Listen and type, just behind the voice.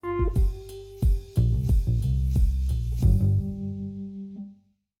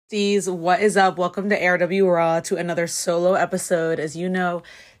Steez, what is up? Welcome to Air W Raw, to another solo episode. As you know,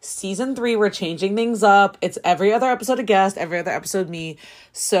 season 3, we're changing things up. It's every other episode a guest, every other episode me.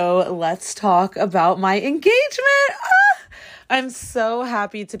 So let's talk about my engagement. I'm so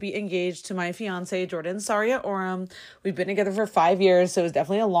happy to be engaged to my fiance, Jordan Saria Oram. We've been together for 5 years, so it's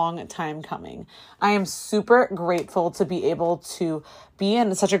definitely a long time coming. I am super grateful to be able to be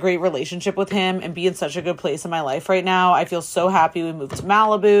in such a great relationship with him and be in such a good place in my life right now. I feel so happy we moved to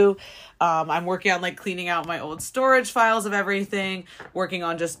Malibu. I'm working on cleaning out my old storage files of everything, working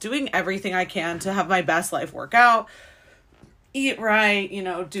on just doing everything I can to have my best life work out. Eat right,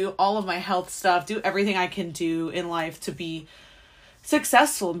 do all of my health stuff, do everything I can do in life to be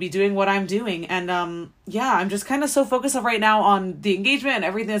successful and be doing what I'm doing. And I'm just kind of so focused right now on the engagement and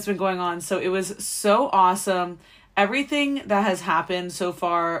everything that's been going on. So it was so awesome. Everything that has happened so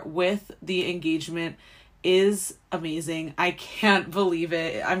far with the engagement is amazing. I can't believe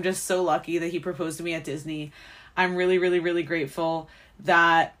it. I'm just so lucky that he proposed to me at Disney. I'm really, really, really grateful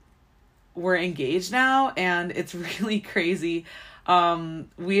that we're engaged now, and it's really crazy.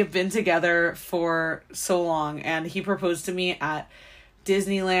 We have been together for so long, and he proposed to me at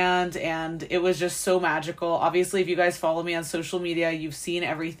Disneyland, and it was just so magical. Obviously, if you guys follow me on social media, you've seen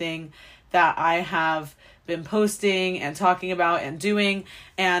everything that I have been posting and talking about and doing,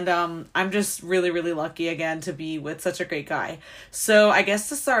 and I'm just really, really lucky again to be with such a great guy. So I guess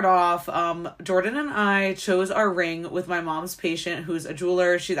to start off, Jordan and I chose our ring with my mom's patient, who's a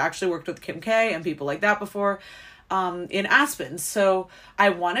jeweler. She's actually worked with Kim K and people like that before, in Aspen. So I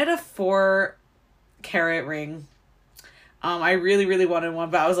wanted a 4-carat ring. I really, really wanted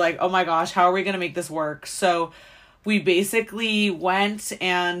one, but I was like, oh my gosh, how are we going to make this work? So we basically went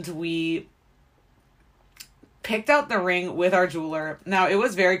and we picked out the ring with our jeweler. Now, it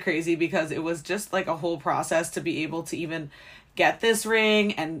was very crazy because it was just a whole process to be able to even get this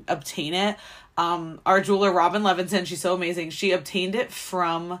ring and obtain it. Our jeweler, Robin Levinson, she's so amazing. She obtained it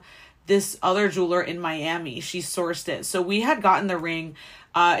from this other jeweler in Miami. She sourced it. So we had gotten the ring.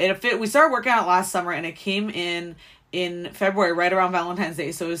 We started working on it last summer, and it came in February, right around Valentine's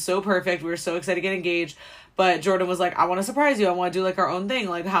Day. So it was so perfect. We were so excited to get engaged. But Jordan was like, I want to surprise you. I want to do our own thing.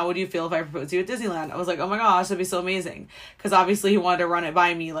 How would you feel if I proposed to you at Disneyland? I was like, oh my gosh, that'd be so amazing. Because obviously he wanted to run it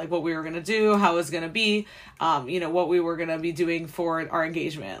by me, what we were going to do, how it was going to be, what we were going to be doing for our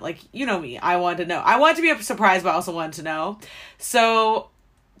engagement. Me, I wanted to know. I wanted to be a surprise, but I also wanted to know. So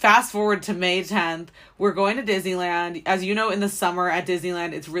fast forward to May 10th, we're going to Disneyland. As you know, in the summer at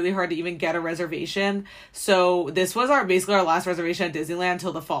Disneyland, it's really hard to even get a reservation. So this was basically our last reservation at Disneyland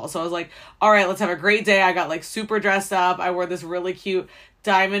till the fall. So I was like, all right, let's have a great day. I got super dressed up. I wore this really cute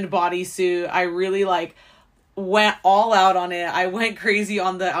diamond bodysuit. I really went all out on it. I went crazy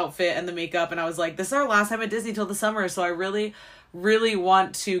on the outfit and the makeup. And I was like, this is our last time at Disney till the summer. So I really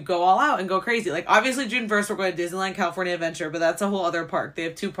want to go all out and go crazy. Obviously June 1st, we're going to Disneyland California Adventure, but that's a whole other park. They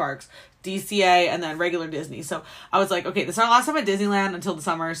have 2 parks, DCA and then regular Disney. So I was like, okay, this is our last time at Disneyland until the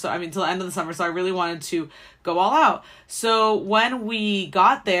summer. So till the end of the summer. So I really wanted to go all out. So when we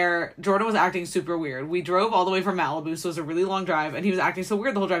got there, Jordan was acting super weird. We drove all the way from Malibu. So it was a really long drive, and he was acting so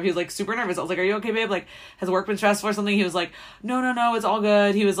weird the whole drive. He was super nervous. I was like, are you okay, babe? Has work been stressful or something? He was like, no, it's all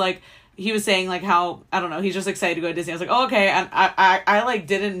good. He was saying how, I don't know, he's just excited to go to Disney. I was like, oh, okay. And I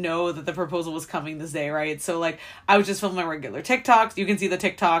didn't know that the proposal was coming this day, right? So I was just filming my regular TikToks. You can see the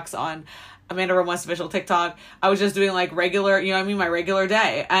TikToks on Amanda Rome West official TikTok. I was just doing regular, my regular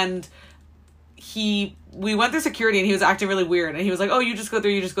day. And we went through security, and he was acting really weird, and he was like, oh, you just go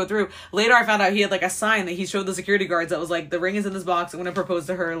through. Later I found out he had a sign that he showed the security guards that was the ring is in this box. I'm gonna propose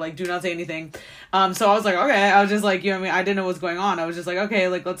to her, do not say anything. So I was like, okay. I was just I didn't know what was going on. I was just okay,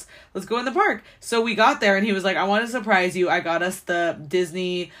 let's go in the park. So we got there, and he was like, I want to surprise you. I got us the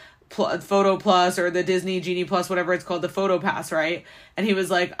Disney Photo Plus, or the Disney Genie Plus, whatever it's called, the Photo Pass, right? And he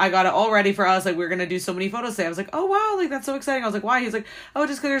was like, I got it all ready for us. We're going to do so many photos today. I was like, oh, wow, that's so exciting. I was like, why? He was like, oh,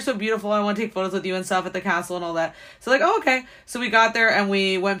 just because you're so beautiful. I want to take photos with you and stuff at the castle and all that. So oh, okay. So we got there, and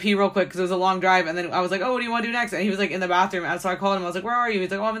we went pee real quick because it was a long drive. And then I was like, oh, what do you want to do next? And he was in the bathroom. And so I called him. I was like, where are you?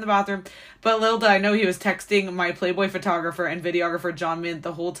 He's like, oh, I'm in the bathroom. But little did I know he was texting my Playboy photographer and videographer, John Mint,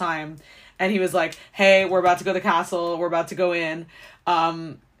 the whole time. And he was like, hey, we're about to go to the castle. We're about to go in.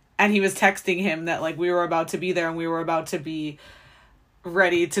 And he was texting him that we were about to be there, and we were about to be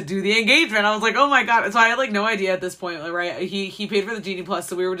ready to do the engagement. I was like, oh my God. So I had no idea at this point, right? He paid for the Genie Plus.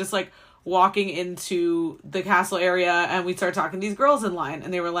 So we were just walking into the castle area, and we started talking to these girls in line,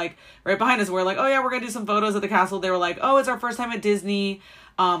 and they were right behind us. We're oh yeah, we're going to do some photos at the castle. They were oh, it's our first time at Disney.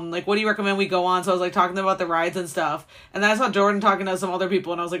 What do you recommend we go on? So I was talking to them about the rides and stuff. And then I saw Jordan talking to some other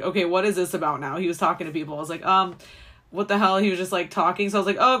people, and I was okay, what is this about now? He was talking to people. I was what the hell, he was just like talking. So I was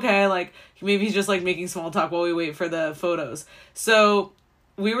like, oh, okay, like maybe he's just like making small talk while we wait for the photos. So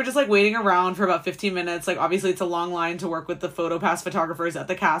we were just like waiting around for about 15 minutes. Like obviously it's a long line to work with the PhotoPass photographers at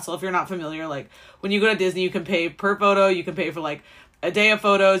the castle. If you're not familiar, like when you go to Disney, you can pay per photo, you can pay for like a day of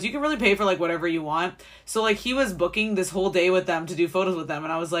photos, you can really pay for like whatever you want. So like he was booking this whole day with them to do photos with them,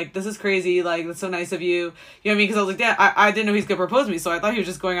 and I was like, this is crazy, like that's so nice of you, you know what I mean? Because I was like, yeah, I didn't know he's gonna propose to me, so I thought he was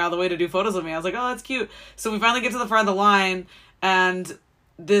just going out of the way to do photos with me. I was like, oh, that's cute. So we finally get to the front of the line, and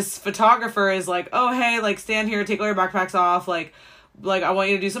this photographer is like, oh hey, like stand here, take all your backpacks off, like I want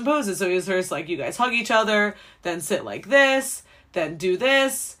you to do some poses. So he was first like, you guys hug each other, then sit like this, then do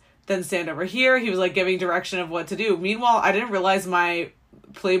this, then stand over here. He was like giving direction of what to do. Meanwhile, I didn't realize my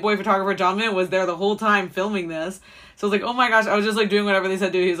Playboy photographer John Mint was there the whole time filming this. So I was like, oh my gosh, I was just like doing whatever they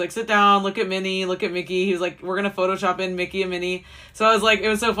said do. He was like, sit down, look at Minnie, look at Mickey. He was like, we're gonna Photoshop in Mickey and Minnie. So I was like, it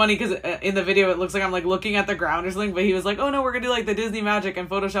was so funny because in the video it looks like I'm like looking at the ground or something, but he was like, oh no, we're gonna do like the Disney magic and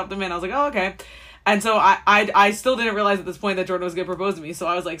Photoshop them in. I was like, oh okay. And so I still didn't realize at this point that Jordan was going to propose to me. So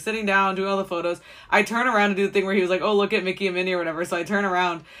I was like sitting down, doing all the photos. I turn around to do the thing where he was like, oh, look at Mickey and Minnie or whatever. So I turn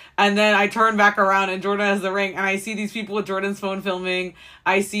around and then I turn back around and Jordan has the ring and I see these people with Jordan's phone filming.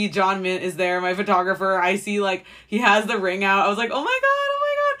 I see John Mint is there, my photographer. I see like he has the ring out. I was like, oh my God, oh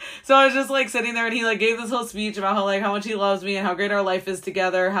my God. So I was just like sitting there and he like gave this whole speech about how like how much he loves me and how great our life is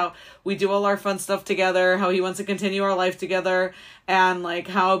together, how we do all our fun stuff together, how he wants to continue our life together, and like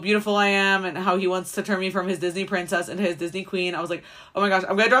how beautiful I am and how he wants to turn me from his Disney princess into his Disney queen. I was like, oh my gosh,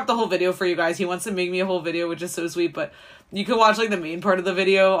 I'm gonna drop the whole video for you guys. He wants to make me a whole video, which is so sweet, but you can watch like the main part of the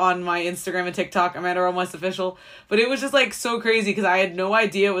video on my Instagram and TikTok, Amanda Ramos Official. But it was just like so crazy because I had no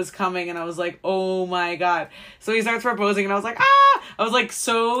idea it was coming and I was like, oh my God. So he starts proposing and I was like, ah! I was like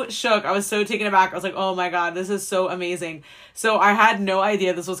so shook. I was so taken aback. I was like, oh my God, this is so amazing. So I had no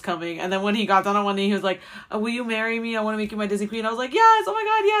idea this was coming. And then when he got down on one knee, he was like, oh, will you marry me? I want to make you my Disney queen. I was like, yes, oh my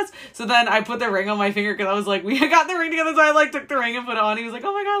God, yes. So then I put the ring on my finger because I was like, we had gotten the ring together. So I like took the ring and put it on. He was like,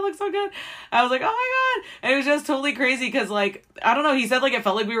 oh my God, it looks so good. I was like, oh my God. And it was just totally crazy because like, I don't know, he said like it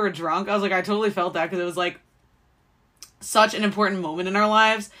felt like we were drunk. I was like, I totally felt that because it was like such an important moment in our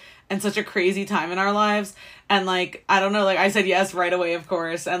lives and such a crazy time in our lives. And like, I don't know, like I said yes right away, of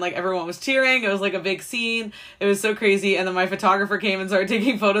course. And like everyone was cheering. It was like a big scene. It was so crazy. And then my photographer came and started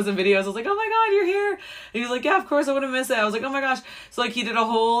taking photos and videos. I was like, oh my God, you're here. And he was like, yeah, of course, I wouldn't miss it. I was like, oh my gosh. So like he did a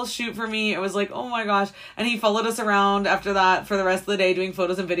whole shoot for me. It was like, oh my gosh. And he followed us around after that for the rest of the day doing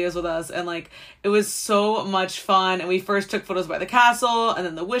photos and videos with us. And like, it was so much fun. And we first took photos by the castle and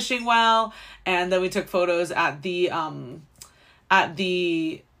then the wishing well. And then we took photos at the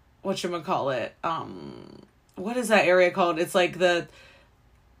whatchamacallit, what is that area called? It's like the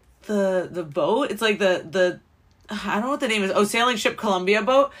boat. It's like the I don't know what the name is. Oh, Sailing Ship Columbia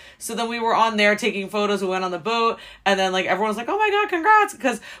boat. So then we were on there taking photos. We went on the boat and then like everyone was like, oh my God, congrats.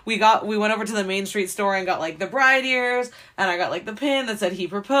 Cause we went over to the Main Street store and got like the bride ears and I got like the pin that said he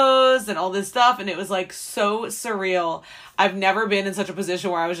proposed and all this stuff. And it was like so surreal. I've never been in such a position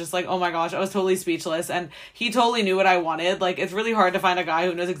where I was just like, oh my gosh, I was totally speechless. And he totally knew what I wanted. Like, it's really hard to find a guy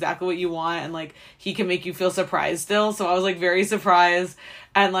who knows exactly what you want and like he can make you feel surprised still. So I was like very surprised.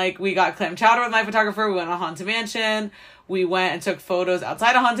 And like we got clam chowder with my photographer. We went on Haunted Mansion. We went and took photos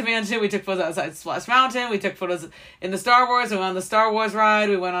outside of Haunted Mansion. We took photos outside Splash Mountain. We took photos in the Star Wars. We went on the Star Wars ride.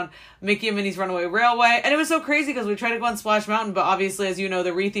 We went on Mickey and Minnie's Runaway Railway. And it was so crazy because we tried to go on Splash Mountain, but obviously, as you know,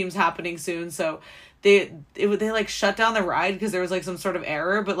 the retheme's happening soon. So they like shut down the ride because there was like some sort of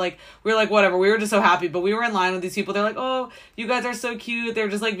error, but like we were like whatever, we were just so happy. But we were in line with these people. They're like, oh, you guys are so cute. They're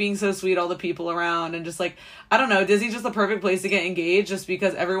just like being so sweet, all the people around, and just like, I don't know, Disney's just the perfect place to get engaged just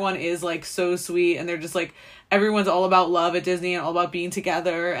because everyone is like so sweet and they're just like, everyone's all about love at Disney and all about being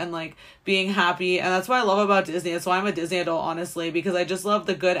together and like being happy. And that's what I love about Disney. That's why I'm a Disney adult, honestly, because I just love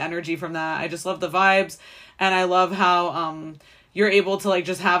the good energy from that. I just love the vibes and I love how you're able to like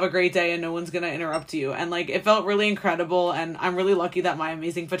just have a great day and no one's gonna interrupt you. And like it felt really incredible, and I'm really lucky that my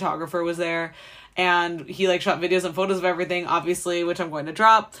amazing photographer was there and he like shot videos and photos of everything, obviously, which I'm going to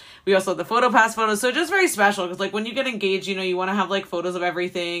drop. We also had the PhotoPass photos, so just very special because like when you get engaged, you know, you want to have like photos of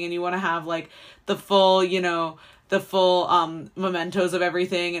everything and you want to have like the full, you know, the full mementos of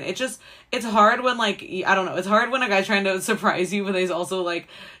everything. And it's hard when like, I don't know, it's hard when a guy's trying to surprise you but he's also like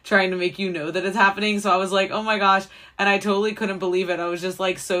trying to make you know that it's happening. So I was like, oh my gosh, and I totally couldn't believe it. I was just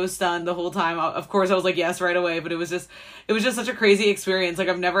like so stunned the whole time. Of course I was like yes right away, but it was just such a crazy experience. Like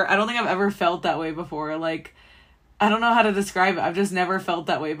I don't think I've ever felt that way before. Like I don't know how to describe it. I've just never felt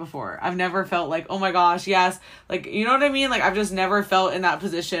that way before. I've never felt like, oh my gosh, yes. Like, you know what I mean? Like, I've just never felt in that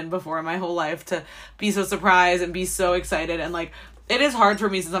position before in my whole life to be so surprised and be so excited. And like, it is hard for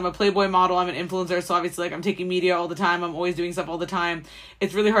me since I'm a Playboy model, I'm an influencer, so obviously, like, I'm taking media all the time, I'm always doing stuff all the time.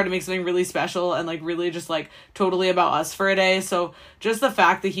 It's really hard to make something really special and, like, really just, like, totally about us for a day. So just the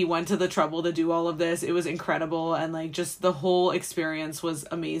fact that he went to the trouble to do all of this, it was incredible, and, like, just the whole experience was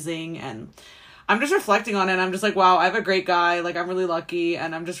amazing, and I'm just reflecting on it, and I'm just like, wow, I have a great guy, like, I'm really lucky,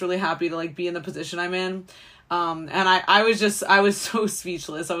 and I'm just really happy to, like, be in the position I'm in. And I was so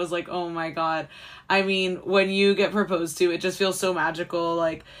speechless. I was like, oh my God. I mean, when you get proposed to, it just feels so magical.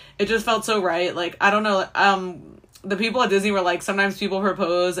 Like, it just felt so right. Like, I don't know. The people at Disney were like, sometimes people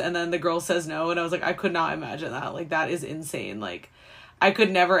propose and then the girl says no. And I was like, I could not imagine that. Like, that is insane. Like, I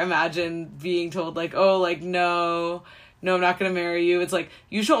could never imagine being told, like, oh, like, no, I'm not going to marry you. It's like,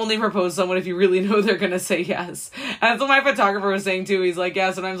 you should only propose to someone if you really know they're going to say yes. And that's what my photographer was saying too. He's like,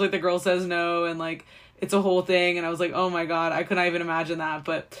 yeah, sometimes, like, the girl says no, and, like, it's a whole thing. And I was like, oh my God, I couldn't even imagine that.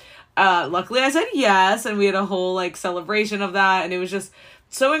 But luckily I said yes, and we had a whole, like, celebration of that, and it was just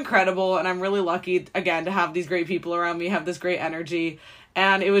so incredible. And I'm really lucky, again, to have these great people around me, have this great energy,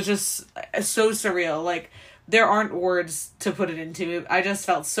 and it was just so surreal. Like, there aren't words to put it into. I just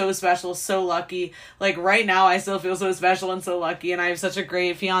felt so special, so lucky. Like, right now I still feel so special and so lucky, and I have such a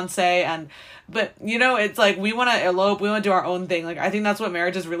great fiance. But, you know, it's like, we want to elope, we want to do our own thing. Like, I think that's what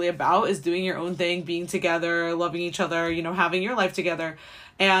marriage is really about, is doing your own thing, being together, loving each other, you know, having your life together.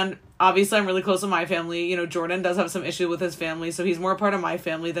 And obviously I'm really close with my family. You know, Jordan does have some issue with his family, so he's more a part of my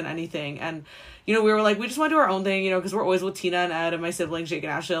family than anything. And, you know, we were like, we just want to do our own thing, you know, because we're always with Tina and Ed and my siblings, Jake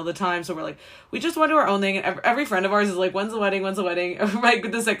and Ashley, all the time. So we're like, we just want to do our own thing. And every friend of ours is like, when's the wedding?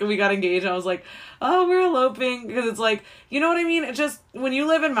 Like, the second we got engaged, I was like, oh, we're eloping. Because it's like, you know what I mean? It's just, when you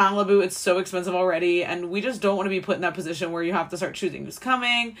live in Malibu, it's so expensive already. And we just don't want to be put in that position where you have to start choosing who's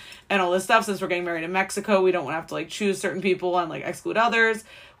coming and all this stuff. Since we're getting married in Mexico, we don't want to have to, like, choose certain people and, like, exclude others.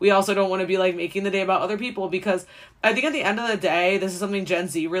 We also don't want to be, like, making the day about other people, because I think at the end of the day, this is something Gen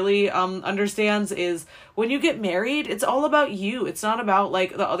Z really understands, is when you get married, it's all about you. It's not about,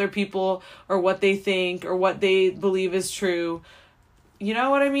 like, the other people or what they think or what they believe is true. You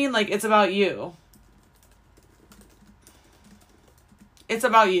know what I mean? Like, it's about you. It's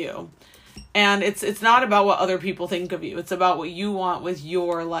about you. And it's not about what other people think of you. It's about what you want with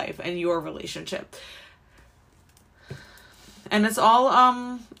your life and your relationship. And it's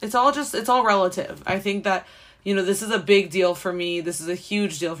all relative. I think that, you know, this is a big deal for me. This is a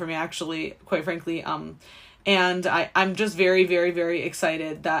huge deal for me, actually, quite frankly. And I'm just very, very, very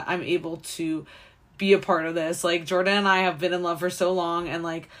excited that I'm able to be a part of this. Like, Jordan and I have been in love for so long, and,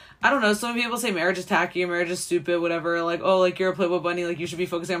 like, I don't know, some people say marriage is tacky, marriage is stupid, whatever. Like, oh, like, you're a Playboy bunny, like, you should be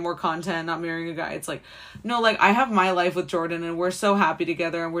focusing on more content, not marrying a guy. It's like, no, like, I have my life with Jordan, and we're so happy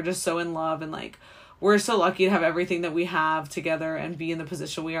together, and we're just so in love, and, like, we're so lucky to have everything that we have together and be in the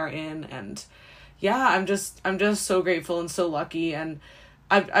position we are in. And yeah, I'm just so grateful and so lucky. And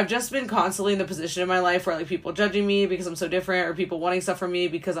I've just been constantly in the position in my life where, like, people judging me because I'm so different, or people wanting stuff from me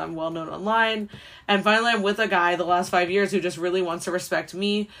because I'm well known online. And finally, I'm with a guy the last 5 years who just really wants to respect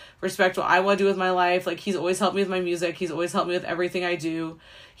me, respect what I want to do with my life. Like, he's always helped me with my music. He's always helped me with everything I do.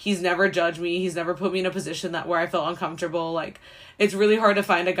 He's never judged me. He's never put me in a position where I felt uncomfortable. Like, it's really hard to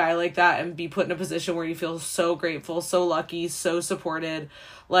find a guy like that and be put in a position where you feel so grateful, so lucky, so supported.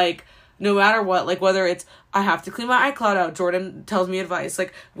 Like, no matter what, like, whether it's, I have to clean my iCloud out, Jordan tells me advice.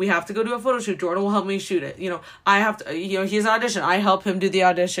 Like, we have to go do a photo shoot, Jordan will help me shoot it. You know, I have to, you know, he has an audition, I help him do the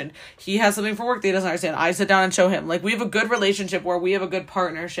audition. He has something for work that he doesn't understand, I sit down and show him. Like, we have a good relationship where we have a good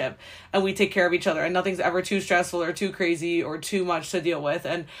partnership, and we take care of each other, and nothing's ever too stressful or too crazy or too much to deal with.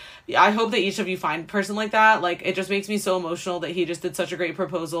 And I hope that each of you find a person like that. Like, it just makes me so emotional that he just did such a great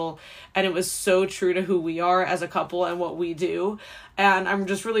proposal, and it was so true to who we are as a couple and what we do. And I'm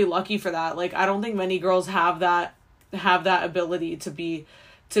just really lucky for that. Like, I don't think many girls have that ability to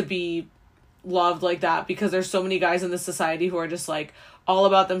be loved like that, because there's so many guys in this society who are just, like, all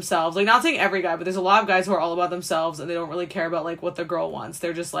about themselves. Like, not saying every guy, but there's a lot of guys who are all about themselves, and they don't really care about, like, what the girl wants.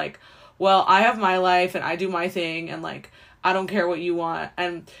 They're just like, well, I have my life and I do my thing, and, like, I don't care what you want.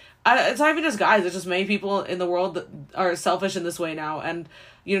 And it's not even just guys, it's just many people in the world that are selfish in this way now. And,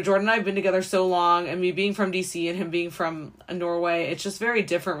 you know, Jordan and I have been together so long, and me being from DC and him being from Norway, it's just very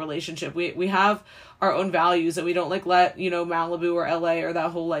different relationship. We have our own values, and we don't, like, let, you know, Malibu or LA or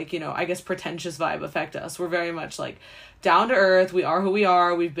that whole, like, you know, I guess pretentious vibe affect us. We're very much, like, down to earth. We are who we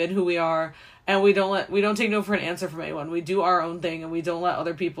are. We've been who we are, and we don't take no for an answer from anyone. We do our own thing, and we don't let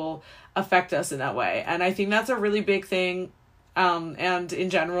other people affect us in that way. And I think that's a really big thing And in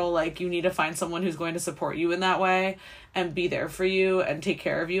general, like, you need to find someone who's going to support you in that way and be there for you and take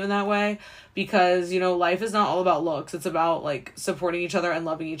care of you in that way, because, you know, life is not all about looks. It's about, like, supporting each other and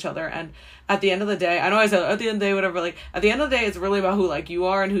loving each other. And at the end of the day, I know I said at the end of the day, whatever, like, at the end of the day, it's really about who, like, you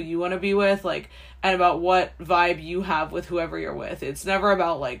are and who you want to be with, like, and about what vibe you have with whoever you're with. It's never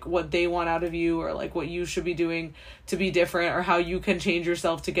about, like, what they want out of you or, like, what you should be doing to be different or how you can change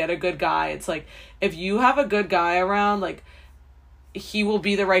yourself to get a good guy. It's like, if you have a good guy around, like, he will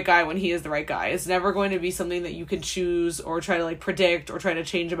be the right guy when he is the right guy. It's never going to be something that you can choose or try to, like, predict or try to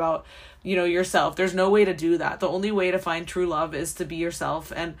change about, you know, yourself. There's no way to do that. The only way to find true love is to be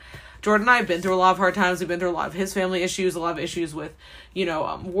yourself. And Jordan and I have been through a lot of hard times. We've been through a lot of his family issues, a lot of issues with, you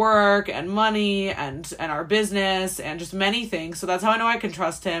know, work and money and our business and just many things. So that's how I know I can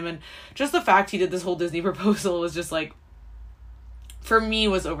trust him. And just the fact he did this whole Disney proposal was just, like, for me,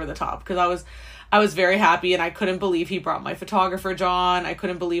 was over the top, because I was very happy, and I couldn't believe he brought my photographer, John. I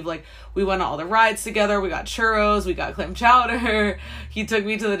couldn't believe, like, we went on all the rides together. We got churros, we got clam chowder. He took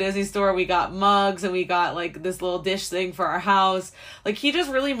me to the Disney store. We got mugs, and we got, like, this little dish thing for our house. Like, he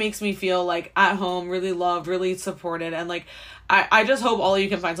just really makes me feel, like, at home, really loved, really supported. And, like, I just hope all of you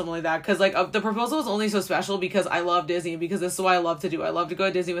can find something like that, because, like, the proposal is only so special because I love Disney, because this is what I love to do. I love to go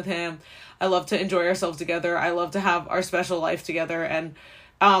to Disney with him. I love to enjoy ourselves together. I love to have our special life together. And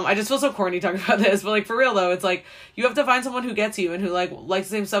I just feel so corny talking about this, but, like, for real though, it's like, you have to find someone who gets you and who, like, likes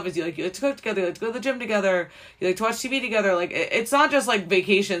the same stuff as you. Like, you like to cook together, you like to go to the gym together, you like to watch TV together. Like, it's not just, like,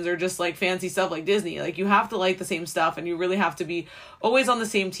 vacations or just, like, fancy stuff like Disney. Like, you have to like the same stuff, and you really have to be always on the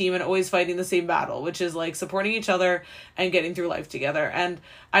same team and always fighting the same battle, which is, like, supporting each other and getting through life together. And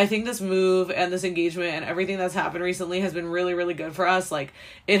I think this move and this engagement and everything that's happened recently has been really, really good for us. Like,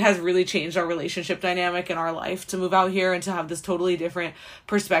 it has really changed our relationship dynamic in our life to move out here and to have this totally different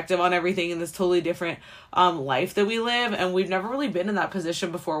perspective on everything in this totally different life that we live. And we've never really been in that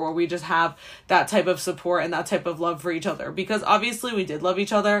position before, where we just have that type of support and that type of love for each other, because obviously we did love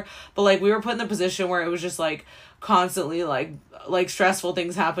each other, but, like, we were put in the position where it was just, like, constantly, like stressful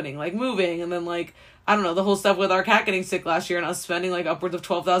things happening, like moving, and then, like, I don't know, the whole stuff with our cat getting sick last year and us spending, like, upwards of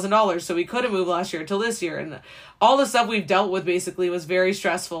 $12,000, so we couldn't move last year until this year, and all the stuff we've dealt with basically was very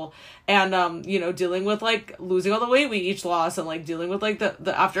stressful. And you know, dealing with, like, losing all the weight we each lost, and, like, dealing with, like,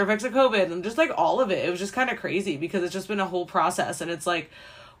 the after effects of COVID, and just, like, all of it was just kind of crazy, because it's just been a whole process. And it's like,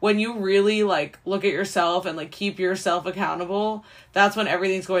 when you really, like, look at yourself and, like, keep yourself accountable, that's when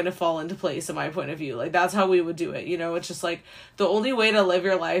everything's going to fall into place, in my point of view. Like, that's how we would do it, you know? It's just, like, the only way to live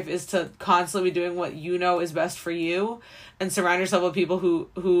your life is to constantly be doing what you know is best for you, and surround yourself with people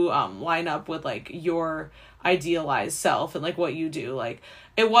who line up with, like, your idealized self and, like, what you do. Like,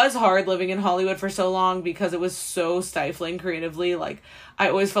 it was hard living in Hollywood for so long, because it was so stifling creatively. Like, I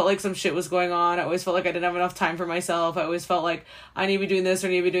always felt like some shit was going on. I always felt like I didn't have enough time for myself. I always felt like I need to be doing this or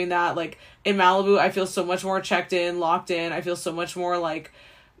need to be doing that. Like, in Malibu, I feel so much more checked in, locked in. I feel so much more, like,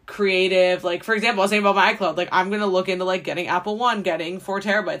 creative. Like, for example, I was saying about my iCloud, like, I'm gonna look into, like, getting Apple One, getting 4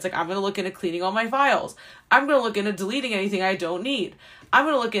 terabytes. Like, I'm gonna look into cleaning all my files. I'm gonna look into deleting anything I don't need. I'm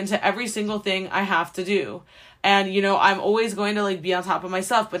gonna look into every single thing I have to do. And, you know, I'm always going to, like, be on top of my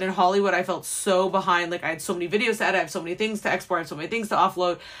stuff. But in Hollywood, I felt so behind. Like, I had so many videos to edit. I have so many things to export. I have so many things to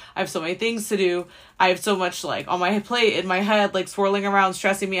offload. I have so many things to do. I have so much, like, on my plate, in my head, like, swirling around,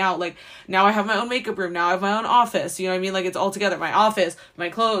 stressing me out. Like, now I have my own makeup room. Now I have my own office. You know what I mean? Like, it's all together. My office, my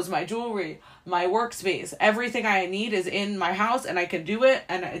clothes, my jewelry, my workspace. Everything I need is in my house, and I can do it,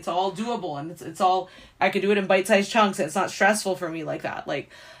 and it's all doable. And it's all, I can do it in bite-sized chunks. And it's not stressful for me like that. Like,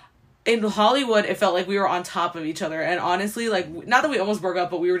 in Hollywood, it felt like we were on top of each other. And honestly, like, not that we almost broke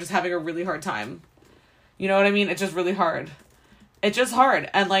up, but we were just having a really hard time. You know what I mean? It's just really hard. It's just hard.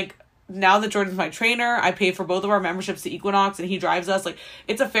 And, like, now that Jordan's my trainer, I pay for both of our memberships to Equinox, and he drives us. Like,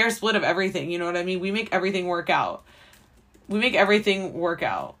 it's a fair split of everything. You know what I mean? We make everything work out. And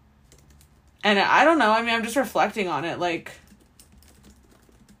I don't know. I mean, I'm just reflecting on it. Like,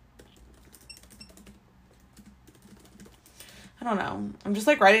 I don't know. I'm just,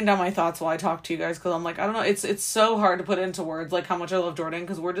 like, writing down my thoughts while I talk to you guys, because I'm like, I don't know. It's so hard to put into words, like, how much I love Jordan,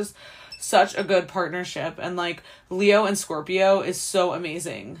 because we're just such a good partnership. And, like, Leo and Scorpio is so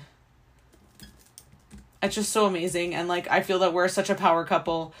amazing. It's just so amazing. And, like, I feel that we're such a power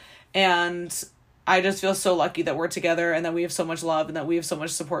couple. And I just feel so lucky that we're together, and that we have so much love, and that we have so much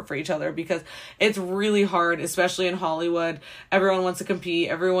support for each other, because it's really hard, especially in Hollywood. Everyone wants to compete.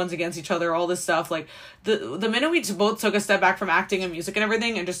 Everyone's against each other, all this stuff. Like, the minute we both took a step back from acting and music and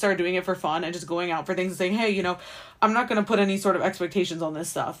everything, and just started doing it for fun and just going out for things and saying, hey, you know, I'm not going to put any sort of expectations on this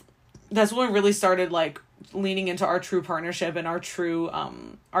stuff. That's when we really started, like, leaning into our true partnership and our true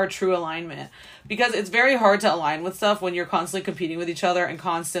alignment, because it's very hard to align with stuff when you're constantly competing with each other and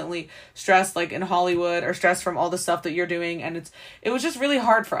constantly stressed, like in Hollywood, or stressed from all the stuff that you're doing. And it was just really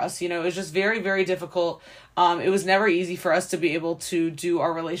hard for us, it was just very, very difficult. It was never easy for us to be able to do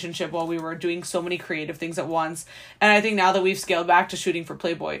our relationship while we were doing so many creative things at once. And I think now that we've scaled back to shooting for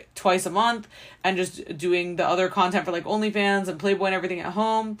Playboy twice a month and just doing the other content for like OnlyFans and Playboy and everything at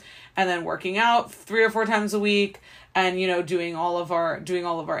home, and then working out 3 or 4 times a week, and doing all of our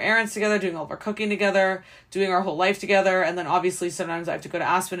errands together, doing all of our cooking together, doing our whole life together. And then obviously sometimes I have to go to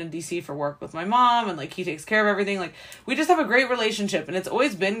Aspen and DC for work with my mom, and like he takes care of everything. Like, we just have a great relationship, and it's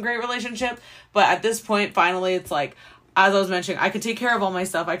always been a great relationship. But at this point, finally, it's like, as I was mentioning, I can take care of all my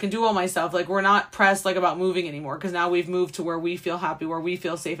stuff. I can do all my stuff. Like, we're not pressed like about moving anymore, because now we've moved to where we feel happy, where we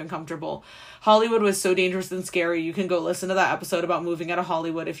feel safe and comfortable. Hollywood was so dangerous and scary. You can go listen to that episode about moving out of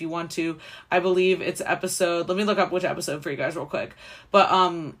Hollywood if you want to. I believe it's episode, let me look up which episode for you guys real quick. But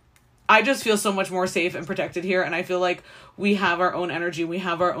I just feel so much more safe and protected here, and I feel like we have our own energy, we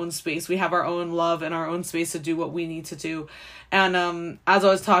have our own space, we have our own love and our own space to do what we need to do. And as I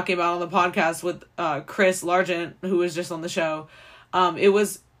was talking about on the podcast with Chris Largent, who was just on the show, it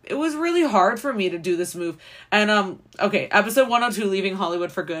was really hard for me to do this move. And okay, episode 102, Leaving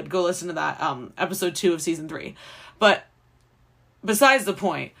Hollywood for Good, go listen to that, episode 2 of season 3. But besides the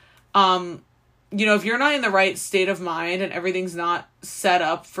point, if you're not in the right state of mind and everything's not set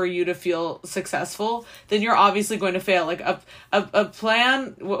up for you to feel successful, then you're obviously going to fail. Like a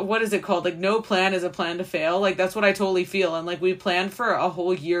plan, what is it called? Like, no plan is a plan to fail. Like, that's what I totally feel. And like, we planned for a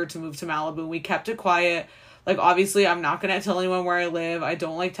whole year to move to Malibu. We kept it quiet. Like, obviously I'm not going to tell anyone where I live. I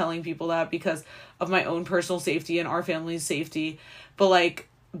don't like telling people that because of my own personal safety and our family's safety. But like,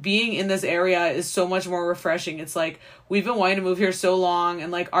 being in this area is so much more refreshing. It's like, we've been wanting to move here so long,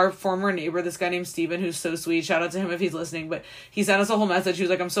 and like, our former neighbor, this guy named Steven, who's so sweet, shout out to him if he's listening, but he sent us a whole message. He was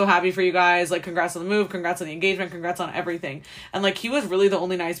like, I'm so happy for you guys, like, congrats on the move, congrats on the engagement, congrats on everything. And like, he was really the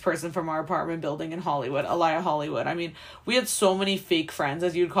only nice person from our apartment building in Hollywood, Alaya Hollywood. I mean, we had so many fake friends,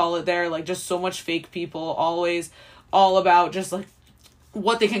 as you'd call it there, like, just so much fake people, always all about just like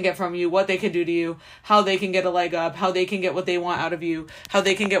what they can get from you, what they can do to you, how they can get a leg up, how they can get what they want out of you, how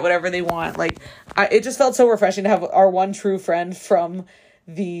they can get whatever they want. Like, it just felt so refreshing to have our one true friend from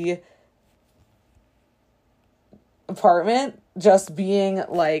the apartment just being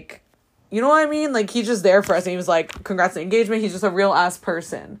like, you know what I mean? Like, he's just there for us, and he was like, congrats on the engagement. He's just a real ass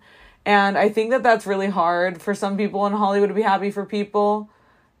person. And I think that that's really hard for some people in Hollywood to be happy for people,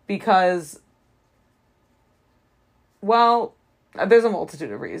 because, well, there's a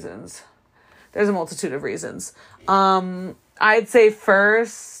multitude of reasons. I'd say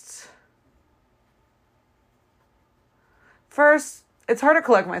first, it's hard to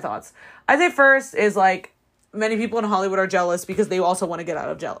collect my thoughts. I'd say first is like, many people in Hollywood are jealous because they also want to get out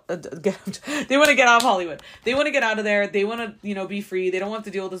of they want to get out of Hollywood. They want to get out of there. They want to, be free. They don't want to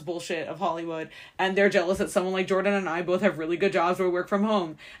deal with this bullshit of Hollywood. And they're jealous that someone like Jordan and I both have really good jobs where we work from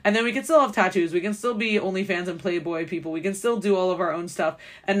home. And then we can still have tattoos. We can still be OnlyFans and Playboy people. We can still do all of our own stuff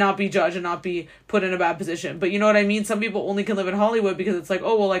and not be judged and not be put in a bad position. But you know what I mean? Some people only can live in Hollywood because it's like,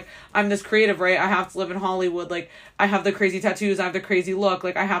 oh, well, like, I'm this creative, right? I have to live in Hollywood. Like, I have the crazy tattoos. I have the crazy look.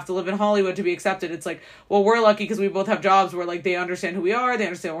 Like, I have to live in Hollywood to be accepted. It's like, well, we're lucky because we both have jobs where like they understand who we are, they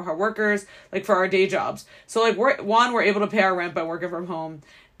understand we're hard workers, like for our day jobs. So like we're able to pay our rent by working from home,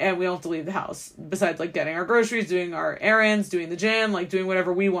 and we don't have to leave the house, besides like getting our groceries, doing our errands, doing the gym, like doing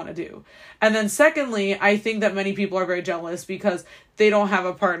whatever we want to do. And then secondly, I think that many people are very jealous because they don't have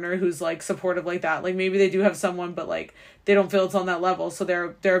a partner who's like supportive like that. Like, maybe they do have someone, but like they don't feel it's on that level, so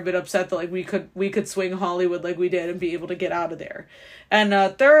they're a bit upset that like we could swing Hollywood like we did and be able to get out of there. And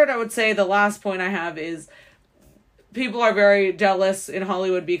third, I would say the last point I have is, people are very jealous in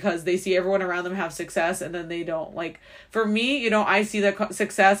Hollywood because they see everyone around them have success and then they don't. Like, for me, I see that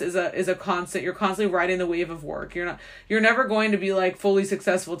success is a constant. You're constantly riding the wave of work. You're never going to be like fully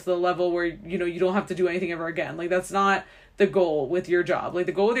successful to the level where, you don't have to do anything ever again. Like, that's not the goal with your job. Like,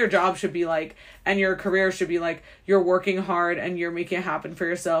 the goal with your job should be like, and your career should be like, you're working hard and you're making it happen for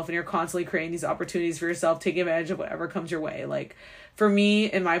yourself, and you're constantly creating these opportunities for yourself, taking advantage of whatever comes your way. Like, for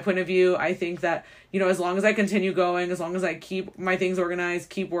me, in my point of view, I think that, as long as I continue going, as long as I keep my things organized,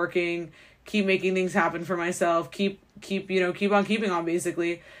 keep working, keep making things happen for myself, keep on keeping on,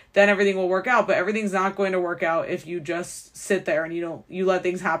 basically, then everything will work out. But everything's not going to work out if you just sit there and you let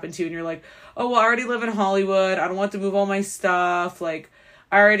things happen to you, and you're like, oh, well, I already live in Hollywood, I don't want to move all my stuff, like,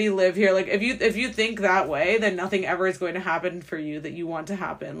 I already live here. Like, if you think that way, then nothing ever is going to happen for you that you want to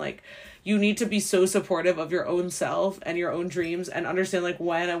happen. Like, you need to be so supportive of your own self and your own dreams, and understand like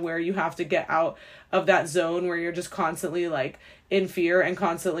when and where you have to get out of that zone where you're just constantly like in fear and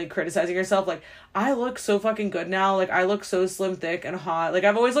constantly criticizing yourself. Like, I look so fucking good now. Like, I look so slim, thick, and hot. Like,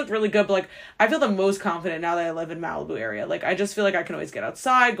 I've always looked really good, but like, I feel the most confident now that I live in Malibu area. Like, I just feel like I can always get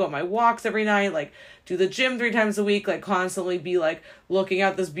outside, go on my walks every night, like do the gym 3 times a week, like constantly be like looking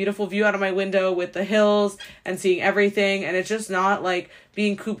out this beautiful view out of my window with the hills and seeing everything. And it's just not like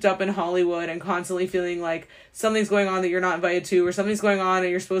being cooped up in Hollywood and constantly feeling like something's going on that you're not invited to, or something's going on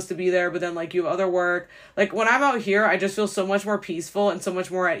and you're supposed to be there, but then like you have other work. Like, when I'm out here, I just feel so much more peaceful and so much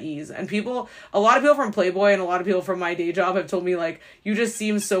more at ease. And a lot of people from Playboy and a lot of people from my day job have told me like, you just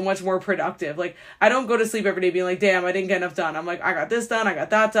seem so much more productive. Like, I don't go to sleep every day being like, damn, I didn't get enough done. I'm like, I got this done, I got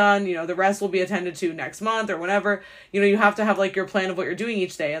that done, you know, the rest will be attended to next month or whenever. You know, you have to have like your plan of what you're doing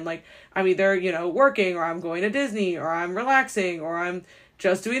each day. And like, I'm either, you know, working, or I'm going to Disney, or I'm relaxing, or I'm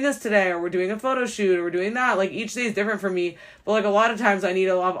just doing this today, or we're doing a photo shoot, or we're doing that. Like, each day is different for me, but like a lot of times I need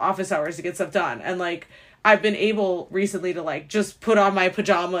a lot of office hours to get stuff done. And like, I've been able recently to like just put on my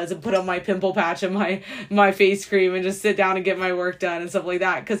pajamas and put on my pimple patch and my face cream and just sit down and get my work done and stuff like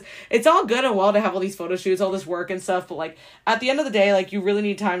that. Because it's all good and well to have all these photo shoots, all this work and stuff, but like at the end of the day, like, you really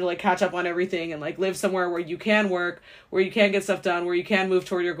need time to like catch up on everything and like live somewhere where you can work, where you can get stuff done, where you can move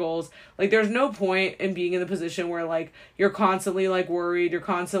toward your goals. Like, there's no point in being in the position where like you're constantly like worried, you're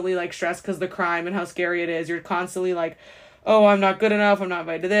constantly like stressed because the crime and how scary it is. You're constantly like, oh, I'm not good enough, I'm not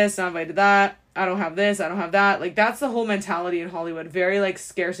invited to this, not invited to that, I don't have this, I don't have that. Like, that's the whole mentality in Hollywood. Very, like,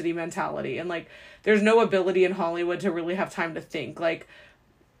 scarcity mentality. And, like, there's no ability in Hollywood to really have time to think. Like,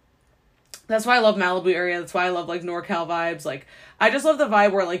 that's why I love Malibu area. That's why I love, like, NorCal vibes. Like, I just love the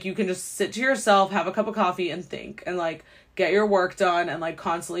vibe where, like, you can just sit to yourself, have a cup of coffee, and think. And, like, get your work done and, like,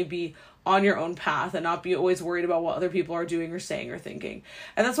 constantly be on your own path and not be always worried about what other people are doing or saying or thinking.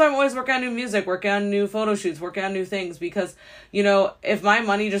 And that's why I'm always working on new music, working on new photo shoots, working on new things, because, you know, if my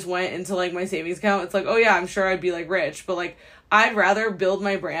money just went into like my savings account, it's like, oh yeah, I'm sure I'd be like rich, but like, I'd rather build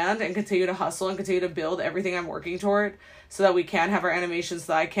my brand and continue to hustle and continue to build everything I'm working toward, so that we can have our animations,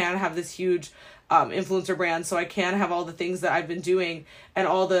 so that I can have this huge influencer brand, so I can have all the things that I've been doing and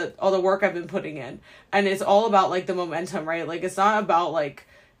all the work I've been putting in. And it's all about like the momentum, right? Like, it's not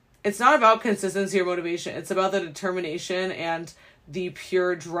about consistency or motivation. It's about the determination and the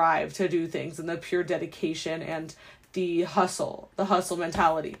pure drive to do things, and the pure dedication and the hustle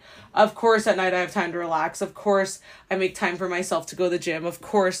mentality. Of course, at night I have time to relax. Of course, I make time for myself to go to the gym. Of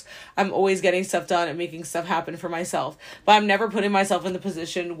course, I'm always getting stuff done and making stuff happen for myself. But I'm never putting myself in the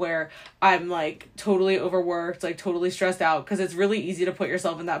position where I'm like totally overworked, like totally stressed out, because it's really easy to put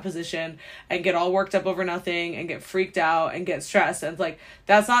yourself in that position and get all worked up over nothing and get freaked out and get stressed. And it's like,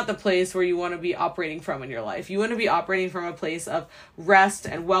 that's not the place where you want to be operating from in your life. You want to be operating from a place of rest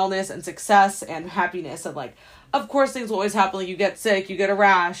and wellness and success and happiness. And like, of course, things will always happen. Like, you get sick, you get a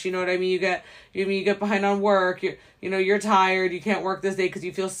rash, you know what I mean? You get behind on work, you're tired, you can't work this day because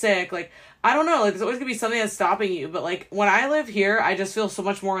you feel sick. Like, I don't know, like, there's always gonna be something that's stopping you. But like, when I live here, I just feel so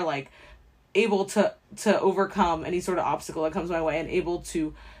much more like able to overcome any sort of obstacle that comes my way, and able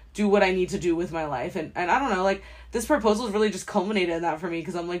to do what I need to do with my life. And I don't know, like, this proposal is really just culminated in that for me,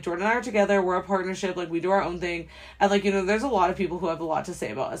 because I'm like, Jordan and I are together, we're a partnership, like, we do our own thing. And like, you know, there's a lot of people who have a lot to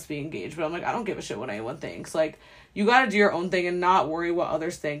say about us being engaged, but I'm like, I don't give a shit what anyone thinks. Like, you gotta do your own thing and not worry what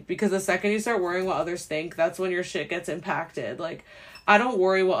others think, because the second you start worrying what others think, that's when your shit gets impacted. Like, I don't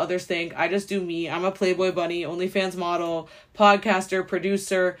worry what others think. I just do me. I'm a Playboy bunny, OnlyFans model, podcaster,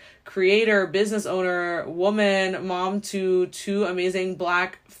 producer, creator, business owner, woman, mom to 2 amazing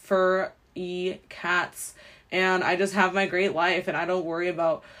black fur-y cats. And I just have my great life, and I don't worry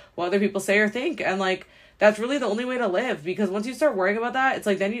about what other people say or think. And like, that's really the only way to live, because once you start worrying about that, it's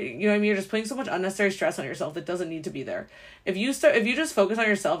like, then you know what I mean, you're just putting so much unnecessary stress on yourself that doesn't need to be there. If you just focus on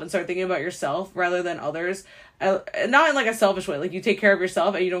yourself and start thinking about yourself rather than others, not in like a selfish way, like you take care of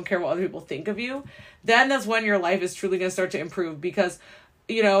yourself and you don't care what other people think of you, then that's when your life is truly going to start to improve. Because,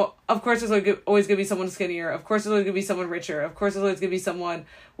 you know, of course there's always going to be someone skinnier, of course there's always going to be someone richer, of course there's always going to be someone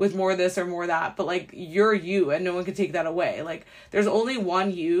with more this or more that, but like, you're you, and no one can take that away. Like, there's only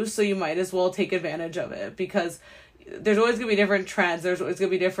one you, so you might as well take advantage of it, because there's always going to be different trends, there's always going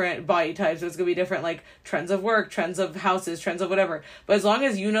to be different body types, there's going to be different like trends of work, trends of houses, trends of whatever. But as long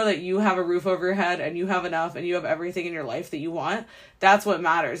as you know that you have a roof over your head and you have enough and you have everything in your life that you want, that's what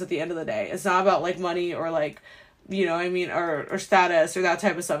matters at the end of the day. It's not about like money or like you know what I mean, or status or that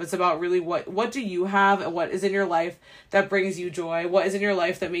type of stuff. It's about really what do you have and what is in your life that brings you joy? What is in your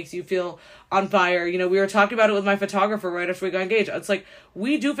life that makes you feel on fire? You know, we were talking about it with my photographer right after we got engaged. It's like,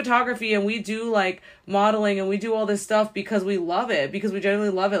 we do photography and we do like modeling and we do all this stuff because we love it, because we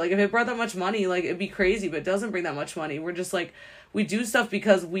genuinely love it. Like, if it brought that much money, like, it'd be crazy, but it doesn't bring that much money. We're just like, we do stuff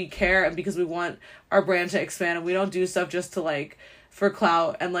because we care and because we want our brand to expand, and we don't do stuff just to like for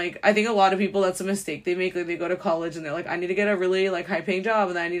clout. And like, I think a lot of people, that's a mistake they make. Like, they go to college and they're like, I need to get a really like high paying job,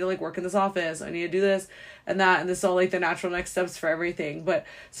 and then I need to like work in this office, I need to do this and that, and this is all like the natural next steps for everything. But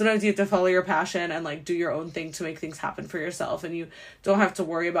sometimes you have to follow your passion and like do your own thing to make things happen for yourself, and you don't have to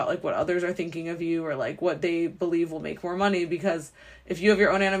worry about like what others are thinking of you or like what they believe will make more money. Because if you have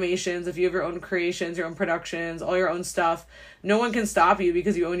your own animations, if you have your own creations, your own productions, all your own stuff, no one can stop you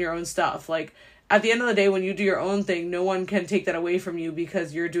because you own your own stuff. Like, at the end of the day, when you do your own thing, no one can take that away from you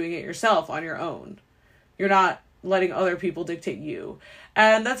because you're doing it yourself on your own. You're not letting other people dictate you.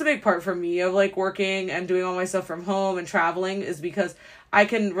 And that's a big part for me of like working and doing all my stuff from home and traveling, is because I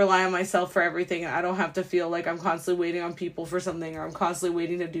can rely on myself for everything, and I don't have to feel like I'm constantly waiting on people for something, or I'm constantly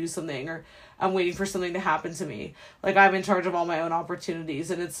waiting to do something, or I'm waiting for something to happen to me. Like, I'm in charge of all my own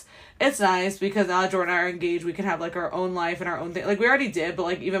opportunities, and it's nice because now that Jordan and I are engaged, we can have like our own life and our own thing. Like, we already did, but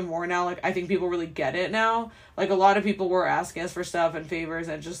like even more now. Like, I think people really get it now. Like, a lot of people were asking us for stuff and favors,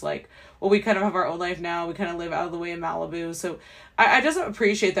 and just like, well, we kind of have our own life now. We kind of live out of the way in Malibu. So I just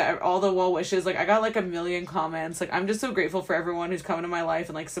appreciate that, all the well wishes. Like, I got like a million comments. Like, I'm just so grateful for everyone who's come into my life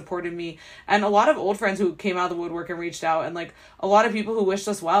and like supported me, and a lot of old friends who came out of the woodwork and reached out, and like a lot of people who wished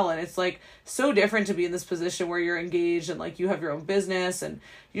us well. And it's like so different to be in this position where you're engaged and like you have your own business and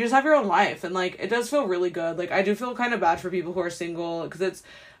you just have your own life, and like it does feel really good. Like, I do feel kind of bad for people who are single, because it's,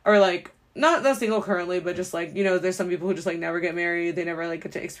 or like not that single currently, but just like, you know, there's some people who just like never get married. They never like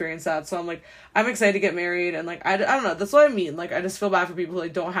get to experience that. So I'm like, I'm excited to get married. And like, I don't know. That's what I mean. Like, I just feel bad for people who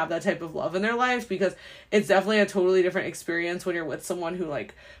like don't have that type of love in their life, because it's definitely a totally different experience when you're with someone who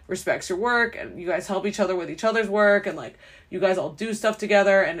like respects your work, and you guys help each other with each other's work, and like you guys all do stuff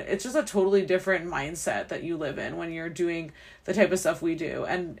together. And it's just a totally different mindset that you live in when you're doing the type of stuff we do.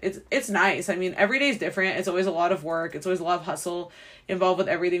 And it's nice. I mean, every day is different. It's always a lot of work. It's always a lot of hustle involved with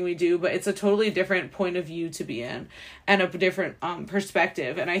everything we do, but it's a totally different point of view to be in, and a different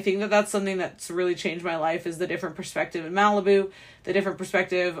perspective. And I think that that's something that's really changed my life, is the different perspective in Malibu, the different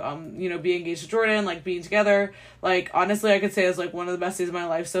perspective, you know, being engaged to Jordan, like being together. Like, honestly, I could say it's like one of the best days of my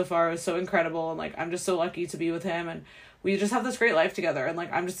life so far. It was so incredible, and like I'm just so lucky to be with him, and we just have this great life together. And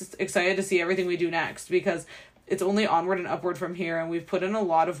like I'm just excited to see everything we do next, because it's only onward and upward from here, and we've put in a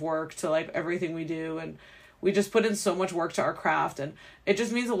lot of work to like everything we do, and we just put in so much work to our craft, and it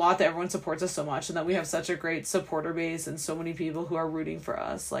just means a lot that everyone supports us so much, and that we have such a great supporter base and so many people who are rooting for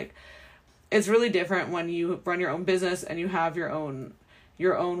us. Like, it's really different when you run your own business and you have your own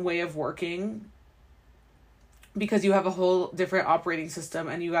way of working, because you have a whole different operating system,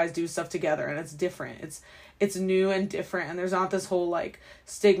 and you guys do stuff together, and it's different. It's new and different, and there's not this whole like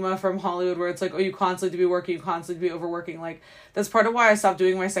stigma from Hollywood where it's like, oh, you constantly to be working, you constantly to be overworking. Like, that's part of why I stopped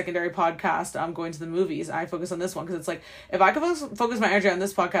doing my secondary podcast, going to the movies. I focus on this one, because it's like, if I can focus my energy on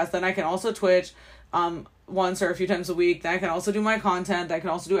this podcast, then I can also Twitch once or a few times a week. Then I can also do my content. I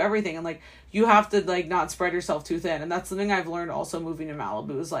can also do everything. And like, you have to like not spread yourself too thin. And that's something I've learned also moving to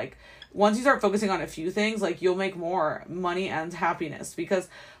Malibu, is like, once you start focusing on a few things, like, you'll make more money and happiness. Because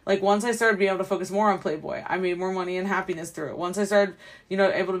like, once I started being able to focus more on Playboy, I made more money and happiness through it. Once I started, you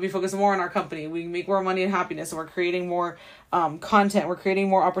know, able to be focused more on our company, we make more money and happiness, and we're creating more content. We're creating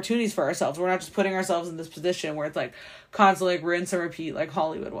more opportunities for ourselves. We're not just putting ourselves in this position where it's like constantly like rinse and repeat like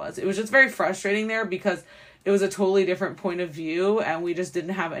Hollywood was. It was just very frustrating there, because it was a totally different point of view, and we just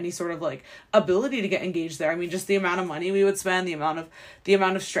didn't have any sort of like ability to get engaged there. I mean, just the amount of money we would spend, the amount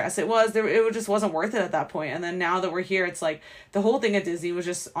of stress it was there, it just wasn't worth it at that point. And then now that we're here, it's like the whole thing at Disney was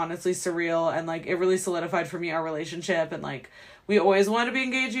just honestly surreal, and like it really solidified for me our relationship. And like, we always wanted to be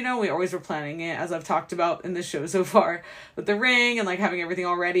engaged, you know, we always were planning it, as I've talked about in this show so far, with the ring and like having everything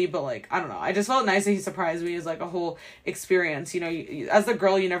all ready. But like, I don't know, I just felt nice that he surprised me as like a whole experience. You know, as the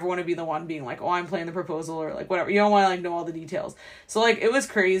girl, you never want to be the one being like, oh, I'm playing the proposal, or like whatever. You don't want to like know all the details. So like, it was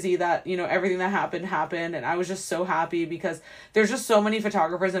crazy that, you know, everything that happened, and I was just so happy, because there's just so many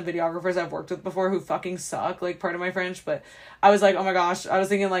photographers and videographers I've worked with before who fucking suck, like, pardon my French, but I was like, oh my gosh, I was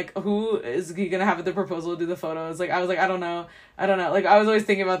thinking like, who is he gonna have at the proposal do the photos? Like, I was like, I don't know. Like, I was always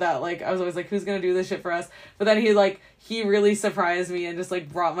thinking about that. Like, I was always like, who's gonna do this shit for us? But then he really surprised me and just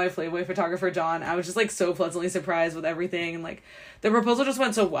like brought my Playboy photographer John. I was just like so pleasantly surprised with everything, and like the proposal just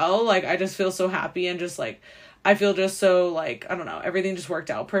went so well. Like, I just feel so happy, and just like, I feel just so like, I don't know, everything just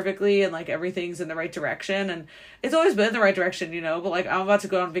worked out perfectly and like everything's in the right direction, and it's always been in the right direction, you know, but like I'm about to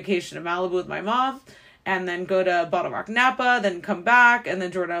go on vacation to Malibu with my mom and then go to Bottle Rock Napa, then come back, and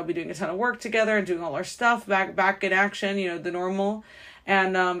then Jordan and I will be doing a ton of work together and doing all our stuff back in action, you know, the normal.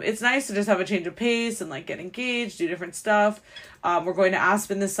 And it's nice to just have a change of pace and like get engaged, do different stuff. We're going to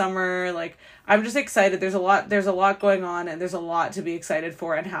Aspen this summer. Like, I'm just excited. There's a lot going on, and there's a lot to be excited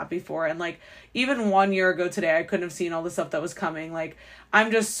for and happy for. And like, even 1 year ago today, I couldn't have seen all the stuff that was coming. Like,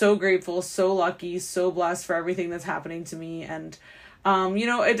 I'm just so grateful, so lucky, so blessed for everything that's happening to me. And you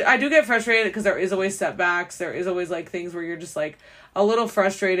know, I do get frustrated because there is always setbacks. There is always like things where you're just like a little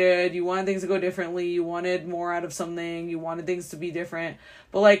frustrated. You wanted things to go differently. You wanted more out of something. You wanted things to be different.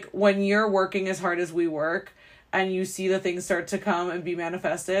 But like when you're working as hard as we work and you see the things start to come and be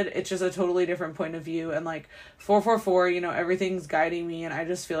manifested, it's just a totally different point of view. And like 444, you know, everything's guiding me, and I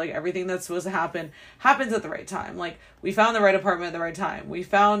just feel like everything that's supposed to happen happens at the right time. Like, we found the right apartment at the right time. We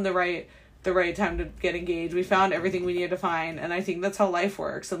found the right time to get engaged. We found everything we needed to find. And I think that's how life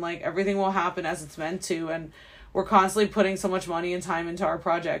works. And like everything will happen as it's meant to. And we're constantly putting so much money and time into our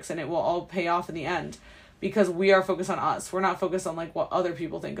projects, and it will all pay off in the end because we are focused on us. We're not focused on like what other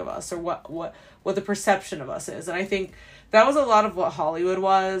people think of us or what the perception of us is. And I think that was a lot of what Hollywood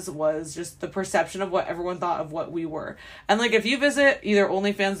was just the perception of what everyone thought of what we were. And like, if you visit either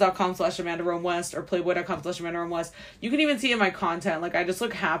onlyfans.com/AmandaRomeWest or playboy.com/AmandaRomeWest, you can even see in my content, like, I just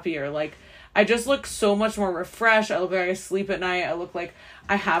look happier. Like, I just look so much more refreshed. I look like I sleep at night. I look like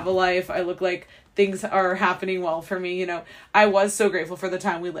I have a life. I look like things are happening well for me. You know, I was so grateful for the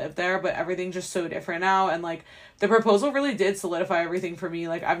time we lived there, but everything's just so different now. And like, the proposal really did solidify everything for me.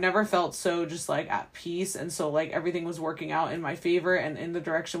 Like, I've never felt so just like at peace. And so like everything was working out in my favor and in the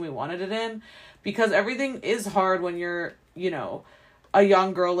direction we wanted it in, because everything is hard when you're, you know, a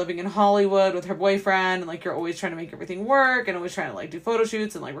young girl living in Hollywood with her boyfriend, and like you're always trying to make everything work and always trying to like do photo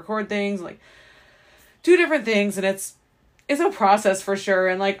shoots and like record things and like do different things. And it's a process for sure.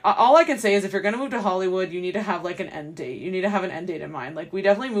 And like, all I can say is if you're going to move to Hollywood, you need to have like an end date. You need to have an end date in mind. Like, we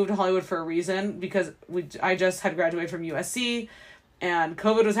definitely moved to Hollywood for a reason, because I just had graduated from USC and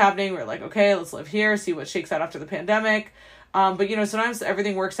COVID was happening. We're like, okay, let's live here, see what shakes out after the pandemic. But you know, sometimes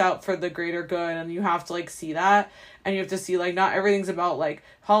everything works out for the greater good, and you have to like see that, and you have to see like not everything's about like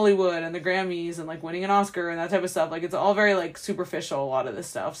Hollywood and the Grammys and like winning an Oscar and that type of stuff. Like, it's all very like superficial, a lot of this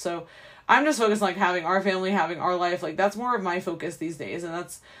stuff. So I'm just focused on like having our family, having our life. Like, that's more of my focus these days, and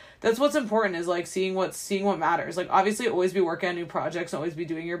that's what's important, is like seeing what matters. Like, obviously always be working on new projects, always be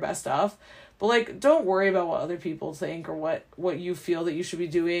doing your best stuff, but like, don't worry about what other people think or what you feel that you should be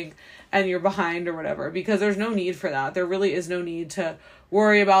doing and you're behind or whatever, because there's no need for that. There really is no need to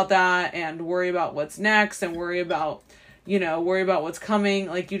worry about that and worry about what's next and worry about what's coming.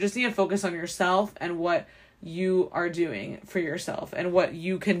 Like, you just need to focus on yourself and what you are doing for yourself and what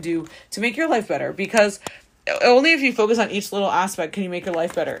you can do to make your life better, because only if you focus on each little aspect can you make your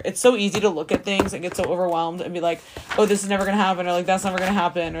life better. It's so easy to look at things and get so overwhelmed and be like, oh, this is never gonna happen, or like that's never gonna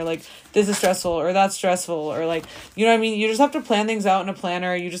happen, or like this is stressful or that's stressful, or like, you know what I mean? You just have to plan things out in a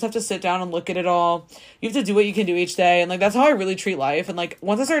planner. You just have to sit down and look at it all. You have to do what you can do each day, and like, that's how I really treat life. And like,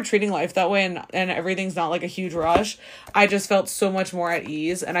 once I started treating life that way and everything's not like a huge rush, I just felt so much more at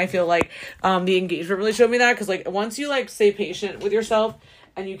ease. And I feel like the engagement really showed me that, because like, once you like stay patient with yourself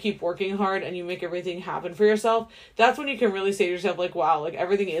and you keep working hard and you make everything happen for yourself, that's when you can really say to yourself, like, wow, like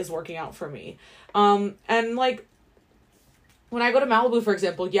everything is working out for me. And like, when I go to Malibu, for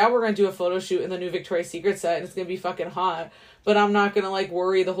example, yeah, we're going to do a photo shoot in the new Victoria's Secret set and it's going to be fucking hot, but I'm not going to like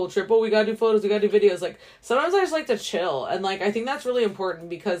worry the whole trip. Oh, we got to do photos, we got to do videos. Like, sometimes I just like to chill. And like, I think that's really important,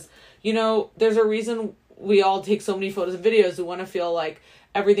 because, you know, there's a reason we all take so many photos and videos. We want to feel like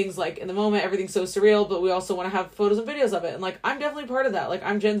everything's like in the moment, everything's so surreal, but we also want to have photos and videos of it. And like, I'm definitely part of that. Like,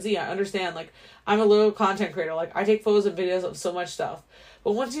 I'm Gen Z, I understand. Like, I'm a little content creator. Like, I take photos and videos of so much stuff.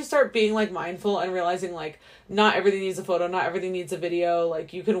 But once you start being like mindful and realizing like not everything needs a photo, not everything needs a video,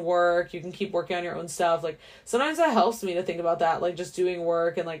 like you can work, you can keep working on your own stuff. Like, sometimes that helps me to think about that, like just doing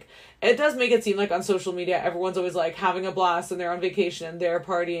work. And like, it does make it seem like on social media, everyone's always like having a blast and they're on vacation and they're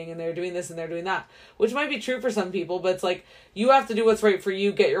partying and they're doing this and they're doing that, which might be true for some people, but it's like, you have to do what's right for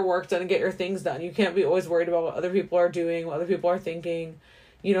you, get your work done and get your things done. You can't be always worried about what other people are doing, what other people are thinking,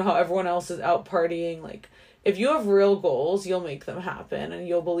 you know, how everyone else is out partying. Like, if you have real goals, you'll make them happen, and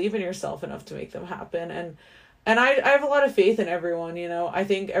you'll believe in yourself enough to make them happen. And I have a lot of faith in everyone, you know. I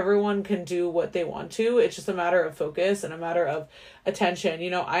think everyone can do what they want to. It's just a matter of focus and a matter of attention. You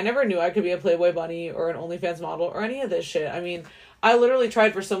know, I never knew I could be a Playboy bunny or an OnlyFans model or any of this shit. I mean, I literally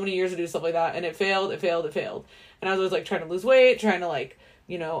tried for so many years to do stuff like that, and it failed. And I was always like trying to lose weight, trying to like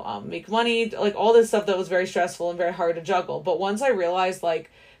make money, like all this stuff that was very stressful and very hard to juggle. But once I realized like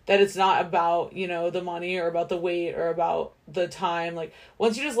that it's not about, the money or about the weight or about the time, like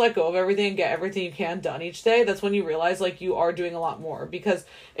once you just let go of everything and get everything you can done each day, that's when you realize like you are doing a lot more. Because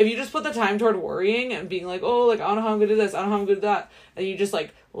if you just put the time toward worrying and being like, oh, like I don't know how I'm gonna do this, I don't know how I'm gonna do that, and you just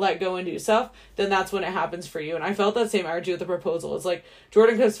like let go and do stuff, then that's when it happens for you. And I felt that same energy with the proposal. It's like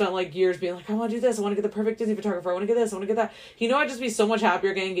Jordan could have spent like years being like, I want to do this, I want to get the perfect Disney photographer, I want to get this, I want to get that. I'd just be so much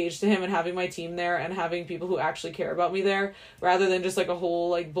happier getting engaged to him and having my team there and having people who actually care about me there, rather than just like a whole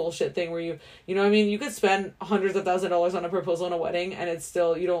like bullshit thing where you know what I mean, you could spend hundreds of $1,000s on a proposal and a wedding and it's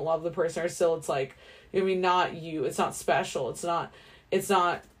still, you don't love the person, or still it's like, not you, it's not special, it's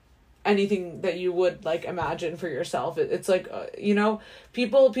not anything that you would like imagine for yourself. It's like,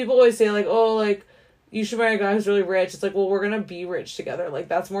 people always say like, oh, like you should marry a guy who's really rich. It's like, well, we're gonna be rich together. Like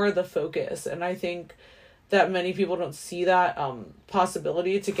that's more of the focus. And I think that many people don't see that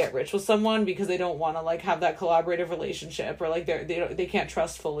possibility to get rich with someone because they don't want to like have that collaborative relationship, or like they can't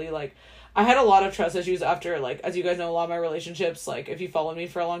trust fully. Like I had a lot of trust issues after, like, as you guys know, a lot of my relationships, like if you followed me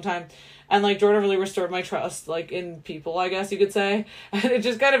for a long time, and like Jordan really restored my trust like in people, I guess you could say. And it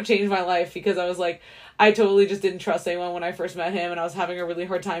just kind of changed my life because I was like, I totally just didn't trust anyone when I first met him, and I was having a really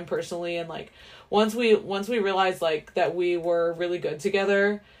hard time personally. And like once we realized like that we were really good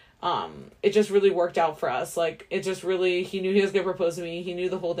together, it just really worked out for us. Like it just really, he knew he was gonna propose to me, he knew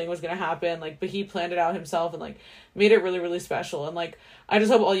the whole thing was gonna happen, like, but he planned it out himself and like made it really, really special. And like I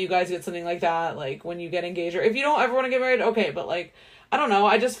just hope all you guys get something like that, like when you get engaged, or if you don't ever want to get married, okay, but like I don't know,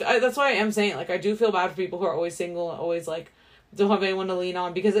 that's why I am saying, like, I do feel bad for people who are always single and always like don't have anyone to lean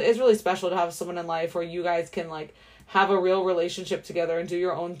on, because it is really special to have someone in life where you guys can like have a real relationship together and do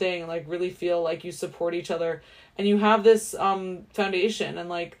your own thing and like really feel like you support each other and you have this foundation. And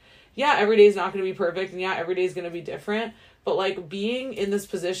like, yeah, every day is not going to be perfect, and yeah, every day is going to be different, but like being in this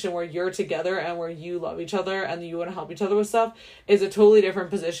position where you're together and where you love each other and you want to help each other with stuff is a totally different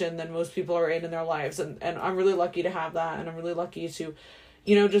position than most people are in their lives. And I'm really lucky to have that, and I'm really lucky to,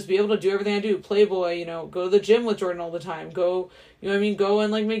 just be able to do everything I do. Playboy, go to the gym with Jordan all the time, go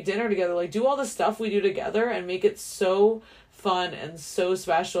and like make dinner together, like do all the stuff we do together and make it so fun and so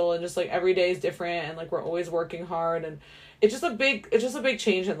special, and just like every day is different, and like we're always working hard. And it's just a big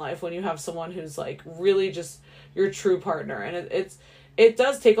change in life when you have someone who's like really just your true partner. And it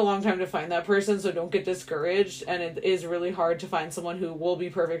does take a long time to find that person, so don't get discouraged. And it is really hard to find someone who will be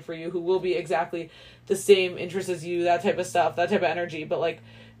perfect for you, who will be exactly the same interests as you, that type of stuff, that type of energy. But like,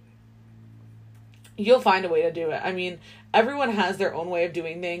 you'll find a way to do it. I mean, everyone has their own way of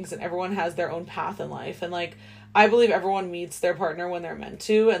doing things, and everyone has their own path in life. And like, I believe everyone meets their partner when they're meant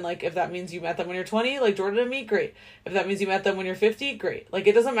to. And like, if that means you met them when you're 20, like Jordan and me, great. If that means you met them when you're 50, great. Like,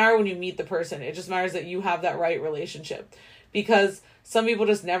 it doesn't matter when you meet the person. It just matters that you have that right relationship, because some people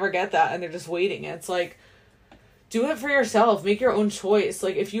just never get that and they're just waiting. And it's like, do it for yourself. Make your own choice.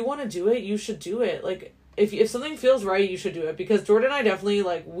 Like, if you want to do it, you should do it. Like, if something feels right, you should do it. Because Jordan and I definitely,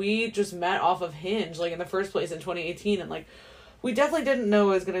 like, we just met off of Hinge, like, in the first place in 2018. And, like, we definitely didn't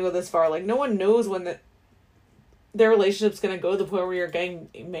know it was going to go this far. Like, no one knows when their relationship's going to go to the point where you're getting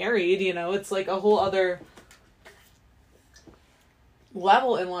married, It's, like, a whole other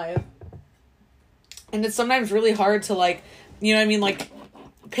level in life. And it's sometimes really hard to, like, like,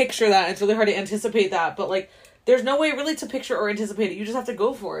 picture that. It's really hard to anticipate that. But, like, there's no way really to picture or anticipate it. You just have to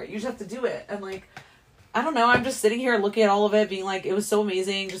go for it. You just have to do it. And, like, I don't know. I'm just sitting here looking at all of it, being like, it was so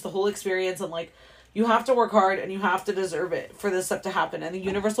amazing, just the whole experience. And, like, you have to work hard and you have to deserve it for this stuff to happen. And the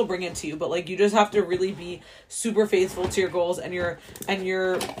universe will bring it to you. But, like, you just have to really be super faithful to your goals and your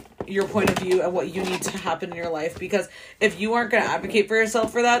point of view and what you need to happen in your life. Because if you aren't going to advocate for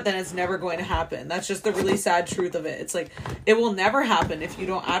yourself for that, then it's never going to happen. That's just the really sad truth of it. It's like, it will never happen if you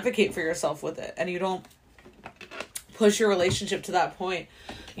don't advocate for yourself with it and you don't push your relationship to that point.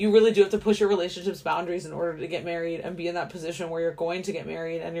 You really do have to push your relationship's boundaries in order to get married and be in that position where you're going to get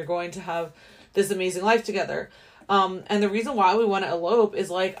married and you're going to have this amazing life together. And the reason why we want to elope is,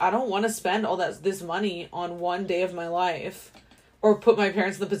 like, I don't want to spend all this money on one day of my life, or put my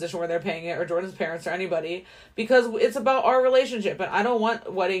parents in the position where they're paying it, or Jordan's parents, or anybody, because it's about our relationship. And I don't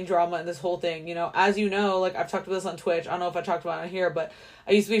want wedding drama in this whole thing. As you know, like, I've talked about this on Twitch. I don't know if I talked about it here, but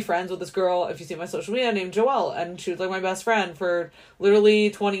I used to be friends with this girl, if you see my social media, named Joelle, and she was like my best friend for literally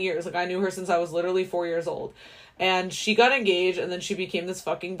 20 years. Like, I knew her since I was literally 4 years old. And she got engaged, and then she became this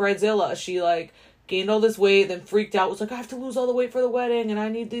fucking bridezilla. She, like, gained all this weight, then freaked out, was like, I have to lose all the weight for the wedding, and I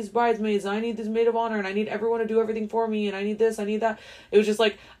need these bridesmaids, and I need this maid of honor, and I need everyone to do everything for me, and I need this, I need that. It was just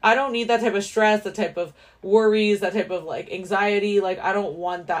like, I don't need that type of stress, that type of worries, that type of, like, anxiety. Like, I don't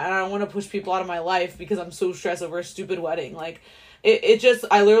want that, and I don't want to push people out of my life because I'm so stressed over a stupid wedding. Like, it just,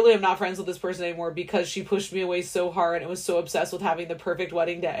 I literally am not friends with this person anymore because she pushed me away so hard and was so obsessed with having the perfect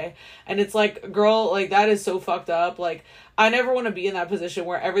wedding day. And it's like, girl, like, that is so fucked up. Like, I never want to be in that position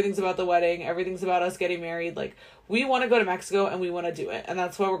where everything's about the wedding, everything's about us getting married. Like, we want to go to Mexico and we want to do it. And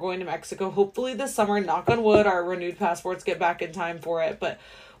that's why we're going to Mexico. Hopefully this summer, knock on wood, our renewed passports get back in time for it. But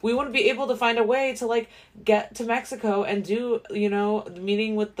we want to be able to find a way to, like, get to Mexico and do, you know, the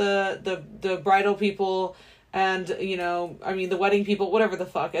meeting with the bridal people and, you know, I mean, the wedding people, whatever the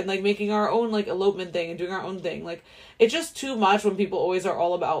fuck, and, like, making our own, like, elopement thing and doing our own thing. Like, it's just too much when people always are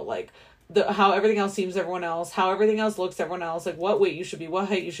all about, like, how everything else seems to everyone else, how everything else looks to everyone else, like, what weight you should be, what